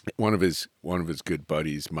one of his good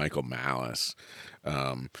buddies, Michael Malice,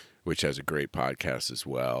 which has a great podcast as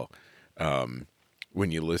well. When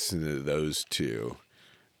you listen to those two,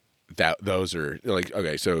 those are like,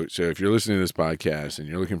 okay, so if you're listening to this podcast and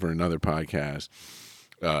you're looking for another podcast,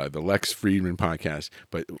 the Lex Friedman podcast,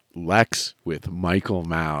 but Lex with Michael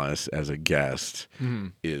Malice as a guest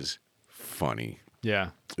is funny. Yeah,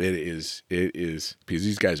 it is because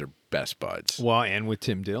these guys are best buds. Well, and with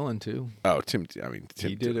Tim Dillon too. Oh, Tim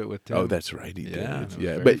he did it with Tim. Oh, that's right, he did.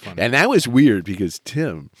 Yeah, but funny. And that was weird because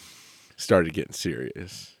Tim started getting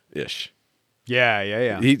serious-ish.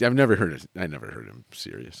 Yeah. I never heard him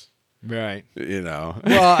serious. Right. Well,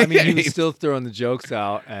 I mean, he was still throwing the jokes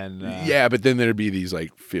out, and yeah, but then there'd be these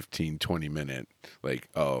like 15-20 minute, like,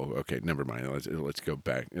 oh, okay, never mind. Let's go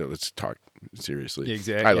back. Let's talk seriously.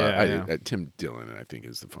 Exactly. Tim Dillon, I think,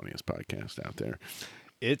 is the funniest podcast out there.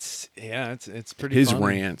 It's pretty. His funny.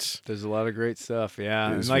 Rants. There's a lot of great stuff.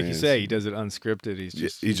 Yeah, His and like rants. you say, he does it unscripted.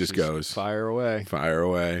 He just goes fire away,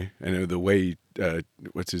 and the way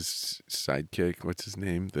what's his sidekick? What's his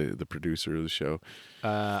name? The producer of the show.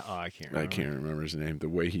 I can't remember his name. The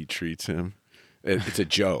way he treats him, it's a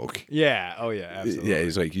joke. Yeah. Oh yeah. Absolutely. Yeah.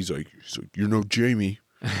 He's like Jamie.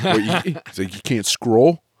 He's like, you can't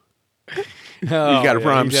scroll. You got a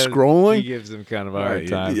problem scrolling? He gives him kind of a hard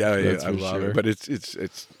time. Yeah, I'm sure. But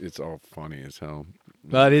it's all funny as hell.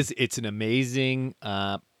 But it's an amazing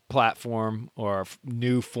platform or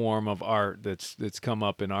new form of art that's come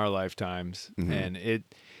up in our lifetimes, and it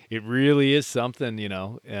really is something.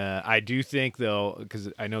 I do think though, because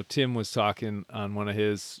I know Tim was talking on one of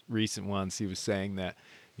his recent ones. He was saying that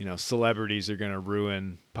celebrities are going to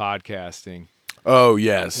ruin podcasting. Oh,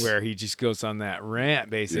 yes. Where he just goes on that rant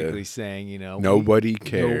basically saying, nobody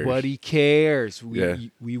cares. Nobody cares.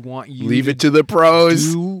 We want you leave it to the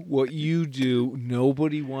pros. Do what you do.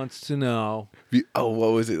 Nobody wants to know. Oh, what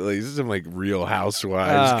was it? Like, this is some like Real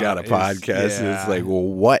Housewives got a podcast. And it's like, well,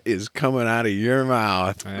 what is coming out of your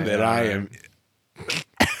mouth that I am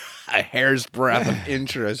a hair's breadth of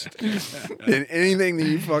interest in anything that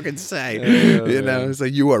you fucking say? It's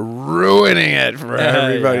like you are ruining it for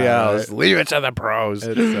everybody else. Right. Leave it to the pros.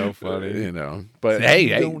 It's so funny. But so hey,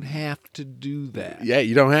 you don't have to do that. Yeah,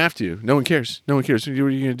 you don't have to. No one cares. What are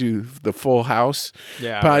you going to do? The Full House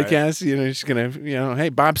podcast? Right. Just going to, hey,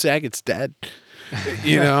 Bob Saget's dead. What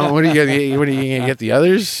are you gonna get the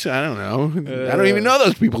others? I don't know. I don't even know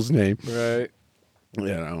those people's name. Right.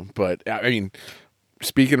 But I mean,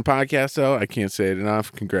 speaking of podcasts, though, I can't say it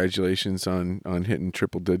enough. Congratulations on hitting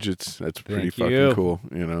triple digits. That's pretty fucking cool.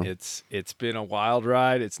 It's been a wild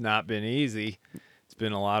ride. It's not been easy. It's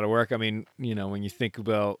been a lot of work. I mean, when you think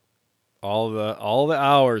about all the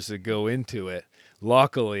hours that go into it,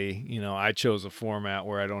 luckily, I chose a format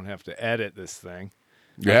where I don't have to edit this thing.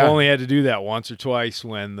 Yeah. I've only had to do that once or twice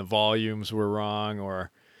when the volumes were wrong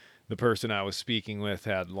or the person I was speaking with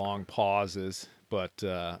had long pauses. But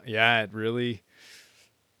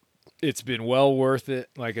it's been well worth it,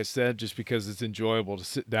 like I said, just because it's enjoyable to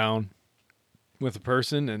sit down with a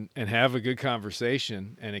person and have a good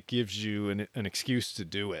conversation, and it gives you an excuse to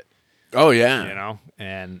do it. Oh, yeah.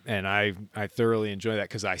 And I thoroughly enjoy that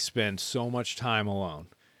because I spend so much time alone.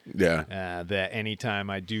 Yeah. That anytime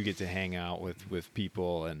I do get to hang out with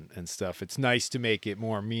people and stuff, it's nice to make it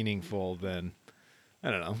more meaningful than, I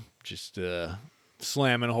don't know, just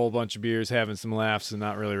slamming a whole bunch of beers, having some laughs, and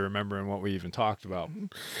not really remembering what we even talked about.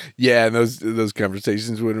 Yeah, and those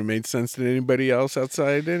conversations wouldn't have made sense to anybody else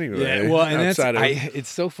outside anyway. Yeah, well, and it's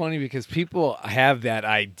so funny because people have that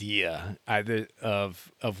idea either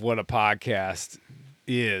of what a podcast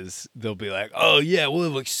is. They'll be like, oh yeah, we'll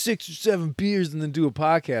have like 6 or 7 beers and then do a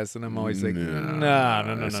podcast, and I'm always like, no,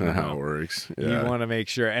 that's not how it works. Yeah. You want to make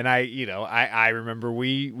sure. And I remember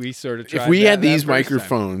we sort of tried if we had these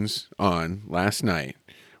microphones on last night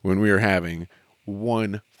when we were having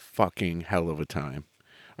one fucking hell of a time.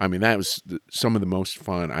 I mean, that was some of the most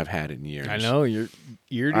fun I've had in years. I know, your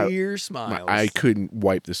ear-to-ear smiles. I couldn't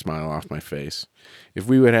wipe the smile off my face. If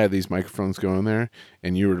we would have these microphones going there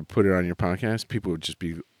and you were to put it on your podcast, people would just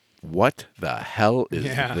be what the hell is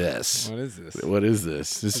Yeah. this? What is this? What is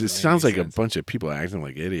this? This Doesn't make sounds any like sense. a bunch of people acting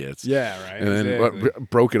like idiots. Yeah, right. And then exactly.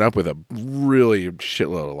 broken up with a really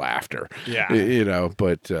shitload of laughter. Yeah. You know,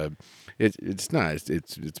 but it's not.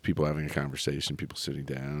 It's people having a conversation, people sitting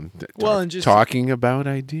down, And just talking about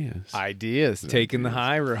ideas. ideas, taking the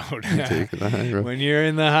high road. Taking the high road. When you're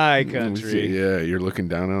in the high country. Yeah, you're looking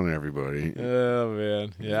down on everybody. Oh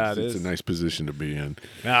man, yeah, It's a nice position to be in.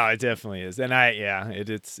 No, it definitely is, and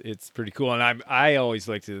it's pretty cool. And I always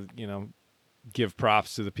like to give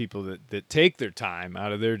props to the people that take their time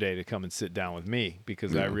out of their day to come and sit down with me,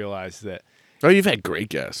 because I realize that Oh, you've had great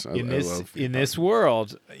guests. in this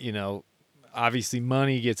world, obviously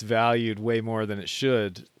money gets valued way more than it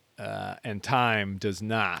should, and time does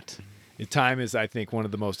not. Time is, I think, one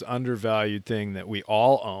of the most undervalued thing that we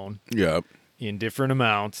all own. Yep. In different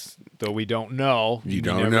amounts, though we don't know. You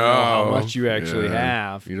don't never know how much you actually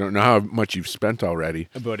have. You don't know how much you've spent already,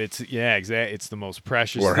 But exactly. It's the most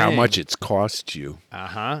precious or thing. how much it's cost you.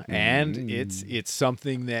 And it's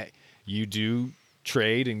something that you do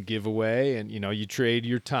trade and give away, and you trade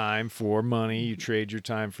your time for money, you trade your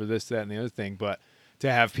time for this, that, and the other thing. But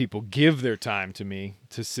to have people give their time to me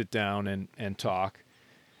to sit down and talk,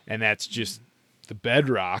 and that's just the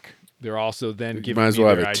bedrock. They're also then giving might as me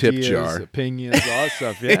well their have a tip ideas, jar. opinions, all that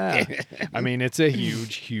stuff. Yeah, I mean, it's a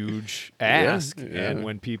huge ask, Yeah. and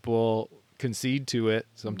when people concede to it,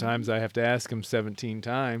 sometimes I have to ask them 17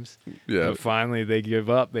 times. Yeah. But finally, they give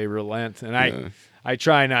up, they relent, and I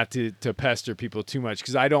try not to pester people too much,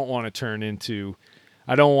 because I don't want to turn into,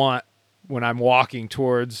 I don't want, when I'm walking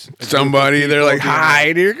towards Somebody, they're like, "Hi,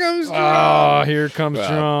 and here comes." Oh, here comes Well,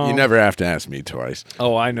 Jerome. you never have to ask me twice.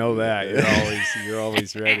 Oh, I know that. You're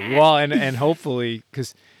always ready. Well, and hopefully,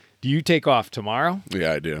 because do you take off tomorrow?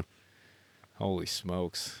 Yeah, I do. Holy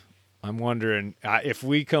smokes! I'm wondering if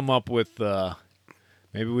we come up with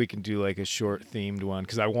maybe we can do like a short themed one,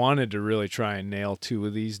 because I wanted to really try and nail 2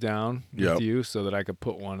 of these down with you, so that I could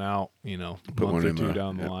put one out, Put month one or in 2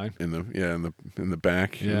 down the line. in the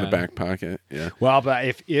back, in the back pocket. Yeah. Well, but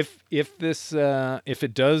if this if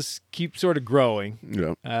it does keep sort of growing,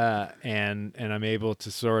 Yep. and I'm able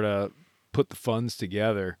to sort of put the funds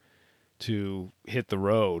together to hit the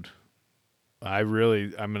road, I'm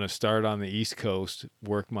going to start on the East Coast,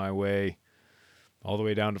 work my way all the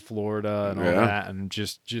way down to Florida and all that, and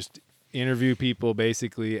just interview people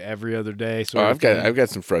basically every other day. So I've got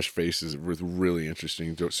some fresh faces with really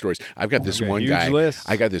interesting stories. I've got this one guy. List.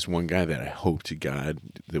 I got this one guy that I hope to God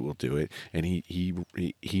that will do it, and he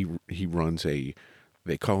runs they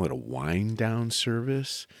call it a wind down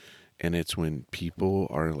service, and it's when people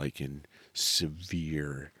are like in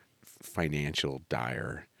severe financial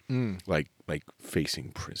dire, like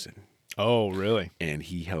facing prison. Oh, really? And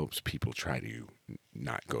he helps people try to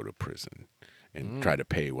not go to prison and try to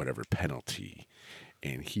pay whatever penalty.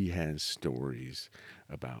 And he has stories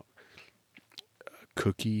about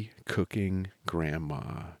cooking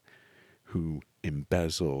grandma who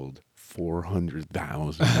embezzled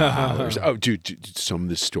 $400,000. Oh, dude, some of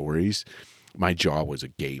the stories, my jaw was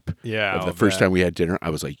agape. Yeah. The first time we had dinner, I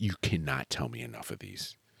was like, you cannot tell me enough of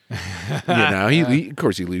these. He of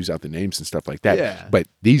course he leaves out the names and stuff like that. Yeah. But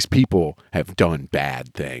these people have done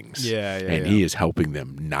bad things. And he is helping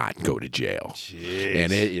them not go to jail.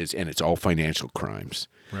 Jeez. And it's all financial crimes.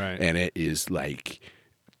 Right. And it is like,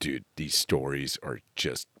 dude, these stories are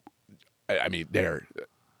just, I mean, they're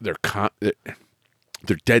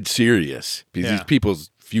dead serious, because these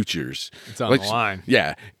people's futures, it's on the line.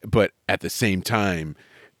 Yeah, but at the same time,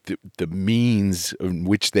 the means in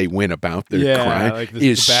which they went about their crime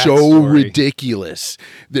is so ridiculous.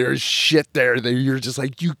 There's shit there that you're just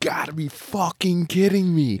like, you gotta be fucking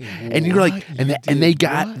kidding me. And you're like, and they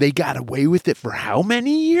got away with it for how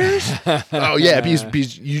many years? Oh yeah,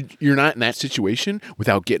 because you're not in that situation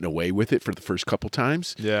without getting away with it for the first couple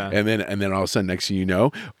times. Yeah. And then all of a sudden, next thing you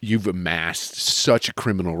know, you've amassed such a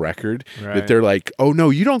criminal record Right. that they're like, oh no,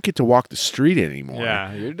 you don't get to walk the street anymore.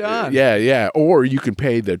 Yeah, you're done. Yeah. Or you can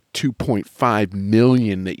pay the $2.5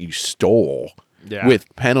 million that you stole with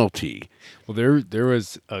penalty. Well, there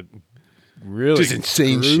was a really just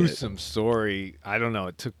insane gruesome story. I don't know.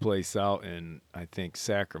 It took place out in, I think,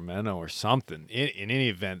 Sacramento or something. In any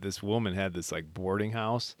event, this woman had this like boarding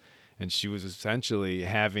house, and she was essentially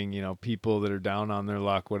having, people that are down on their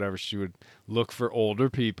luck, whatever. She would look for older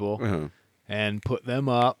people and put them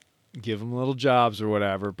up, give them little jobs or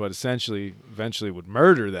whatever, but eventually would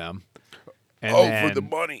murder them. And for the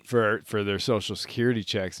money, for their Social Security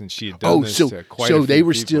checks, and she had done this to quite a few so they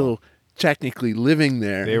were people. still technically living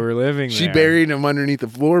there. They were living there. She buried them underneath the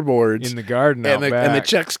floorboards in the garden, and out back. And the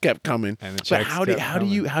checks kept coming. And the but checks how do kept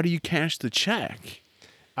coming. you cash the check?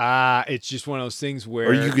 It's just one of those things where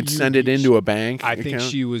Or you could send it into a bank I think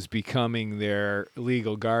account? she was becoming their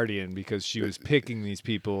legal guardian because she was picking these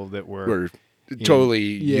people that were Totally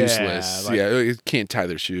yeah, useless. like- Yeah, can't tie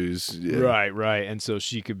their shoes. Yeah. right, and so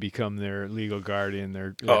she could become their legal guardian,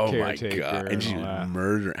 their Oh my caretaker, god! And she all that.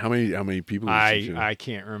 murdered. How many people? Was she killing? I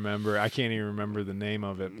can't remember. I can't even remember the name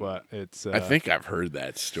of it, but it's. I think I've heard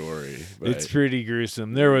that story. But It's pretty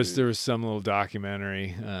gruesome. There was some little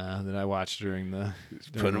documentary that I watched during the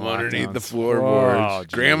put them underneath the lockdowns. floorboards. Oh,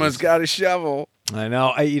 Grandma's geez. got a shovel. I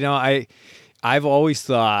know. I've always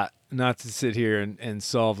thought, not to sit here and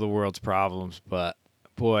solve the world's problems, but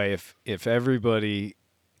boy, if everybody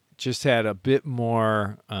just had a bit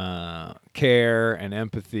more care and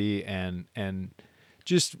empathy and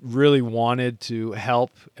just really wanted to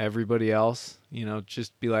help everybody else,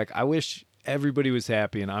 just be like, I wish everybody was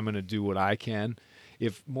happy and I'm going to do what I can.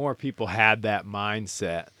 If more people had that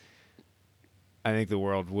mindset, I think the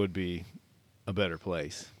world would be a better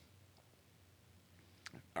place.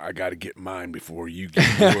 I got to get mine before you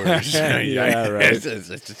get yours. Yeah, right.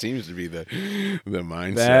 It seems to be the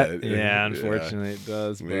mindset. Unfortunately it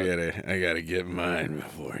does. But I gotta get mine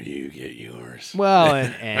before you get yours. well,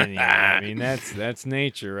 and yeah, I mean that's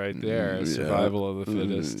nature right there, survival of the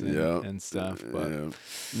fittest and stuff.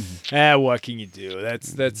 But what can you do?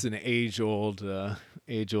 That's an age old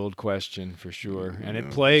question for sure, and it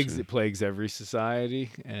plagues every society,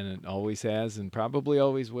 and it always has, and probably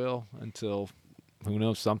always will until. Who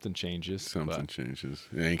knows? Something changes. Something changes.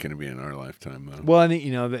 It ain't going to be in our lifetime, though. Well, and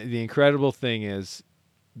the incredible thing is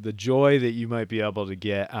the joy that you might be able to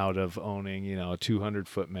get out of owning, a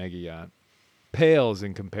 200-foot mega yacht pales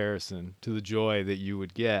in comparison to the joy that you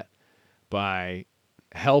would get by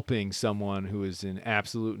helping someone who is in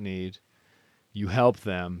absolute need. You help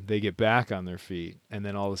them, they get back on their feet, and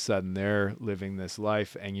then all of a sudden they're living this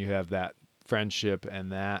life, and you have that friendship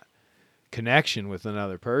and that connection with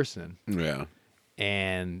another person. Yeah.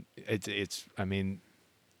 And it's I mean,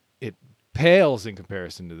 it pales in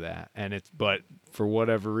comparison to that. But for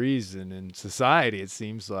whatever reason in society, it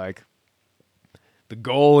seems like the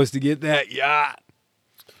goal is to get that yacht.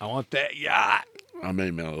 I want that yacht. I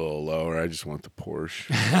may be a little lower. I just want the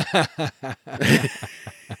Porsche.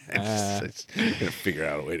 I just gotta figure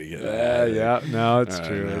out a way to get that. Yeah. No, it's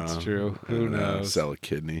true. It's true. Who knows? Sell a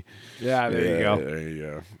kidney. Yeah, there you go. There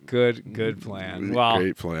you go. Good plan. Well,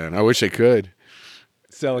 great plan. I wish I could.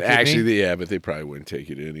 Sell a kidney? Actually, but they probably wouldn't take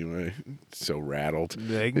it anyway. So rattled.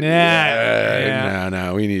 Like, nah.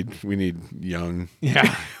 No. We need young.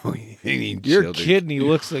 Yeah. We need Your children. kidney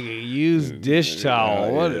looks like a used dish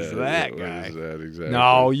towel. What is that, guy? What is that exactly?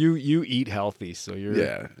 No, you eat healthy, so you're.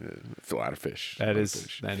 Yeah, it's a lot of fish. That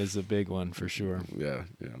is a big one for sure. Yeah.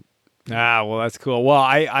 Well, that's cool. Well,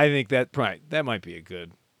 I think that might be a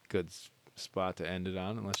good spot to end it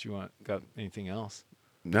on, unless you got anything else.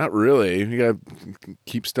 Not really. You gotta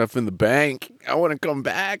keep stuff in the bank. I want to come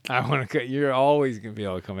back. You're always gonna be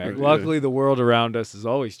able to come back. Luckily, the world around us is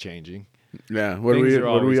always changing. Yeah. What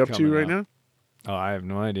are we up to right now? Oh, I have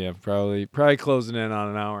no idea. Probably closing in on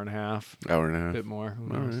an hour and a half. Hour and a half. A bit more. Who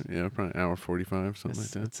knows? All right. Yeah, probably hour 45, something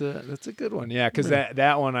like that. That's a good one. Yeah, because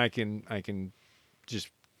that one I can just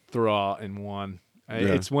throw out in one.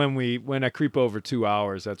 It's when I creep over 2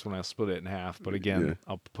 hours, that's when I'll split it in half. But again,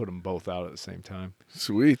 I'll put them both out at the same time.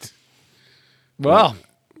 Sweet. Well,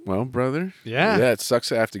 brother. Yeah. Yeah, it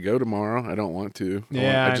sucks I have to go tomorrow. I don't want to.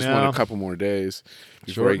 I just want a couple more days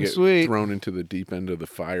before I get thrown into the deep end of the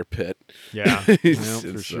fire pit. Yeah,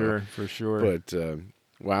 for sure. But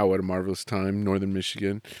wow, what a marvelous time, Northern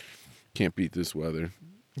Michigan. Can't beat this weather.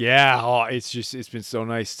 Yeah, it's been so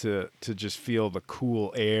nice to just feel the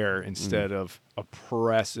cool air instead of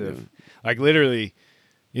oppressive. Yeah. Like literally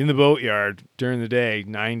in the boatyard during the day,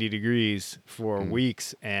 90 degrees for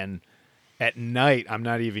weeks, and at night I'm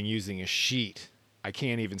not even using a sheet. I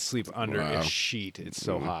can't even sleep under a sheet. It's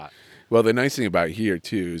so hot. Well, the nice thing about here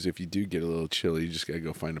too is if you do get a little chilly, you just gotta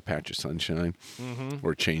go find a patch of sunshine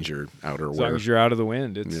or change your outerwear. As long as you're out of the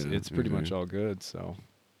wind, it's pretty much all good. So.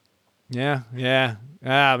 Yeah.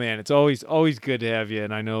 Ah, man, it's always good to have you,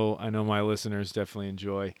 and I know my listeners definitely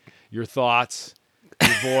enjoy your thoughts,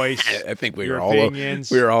 your voice. I think we your were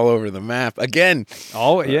opinions. all over the map again.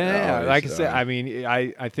 Oh yeah, like I said, I mean,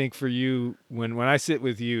 I think for you when I sit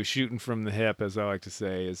with you, shooting from the hip, as I like to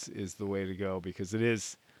say, is the way to go, because it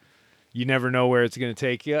is. You never know where it's going to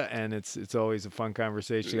take you, and it's always a fun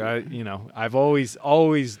conversation. I've always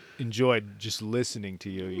enjoyed just listening to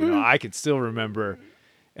you. I can still remember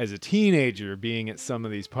as a teenager being at some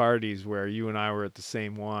of these parties where you and I were at the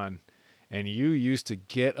same one, and you used to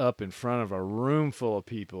get up in front of a room full of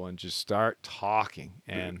people and just start talking.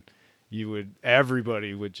 And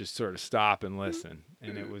everybody would just sort of stop and listen,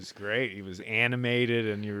 and it was great. He was animated,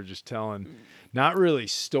 and you were just telling not really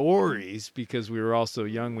stories because we were all so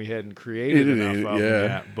young, we hadn't created enough of them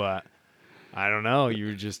yet, but I don't know. You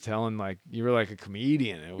were just telling you were like a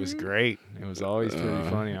comedian. It was great. It was always pretty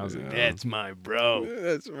funny. I was like, "That's my bro."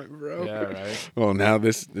 That's my bro. Yeah, right. Well, now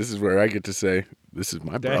this is where I get to say, "This is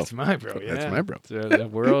my bro." That's my bro. Yeah, That's my bro. The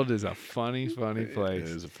world is a funny place. It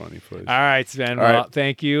is a funny place. All right, Sven. All Well, right.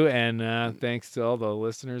 thank you, and thanks to all the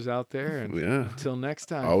listeners out there. And Yeah. until next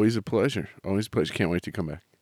time. Always a pleasure. Always a pleasure. Can't wait to come back.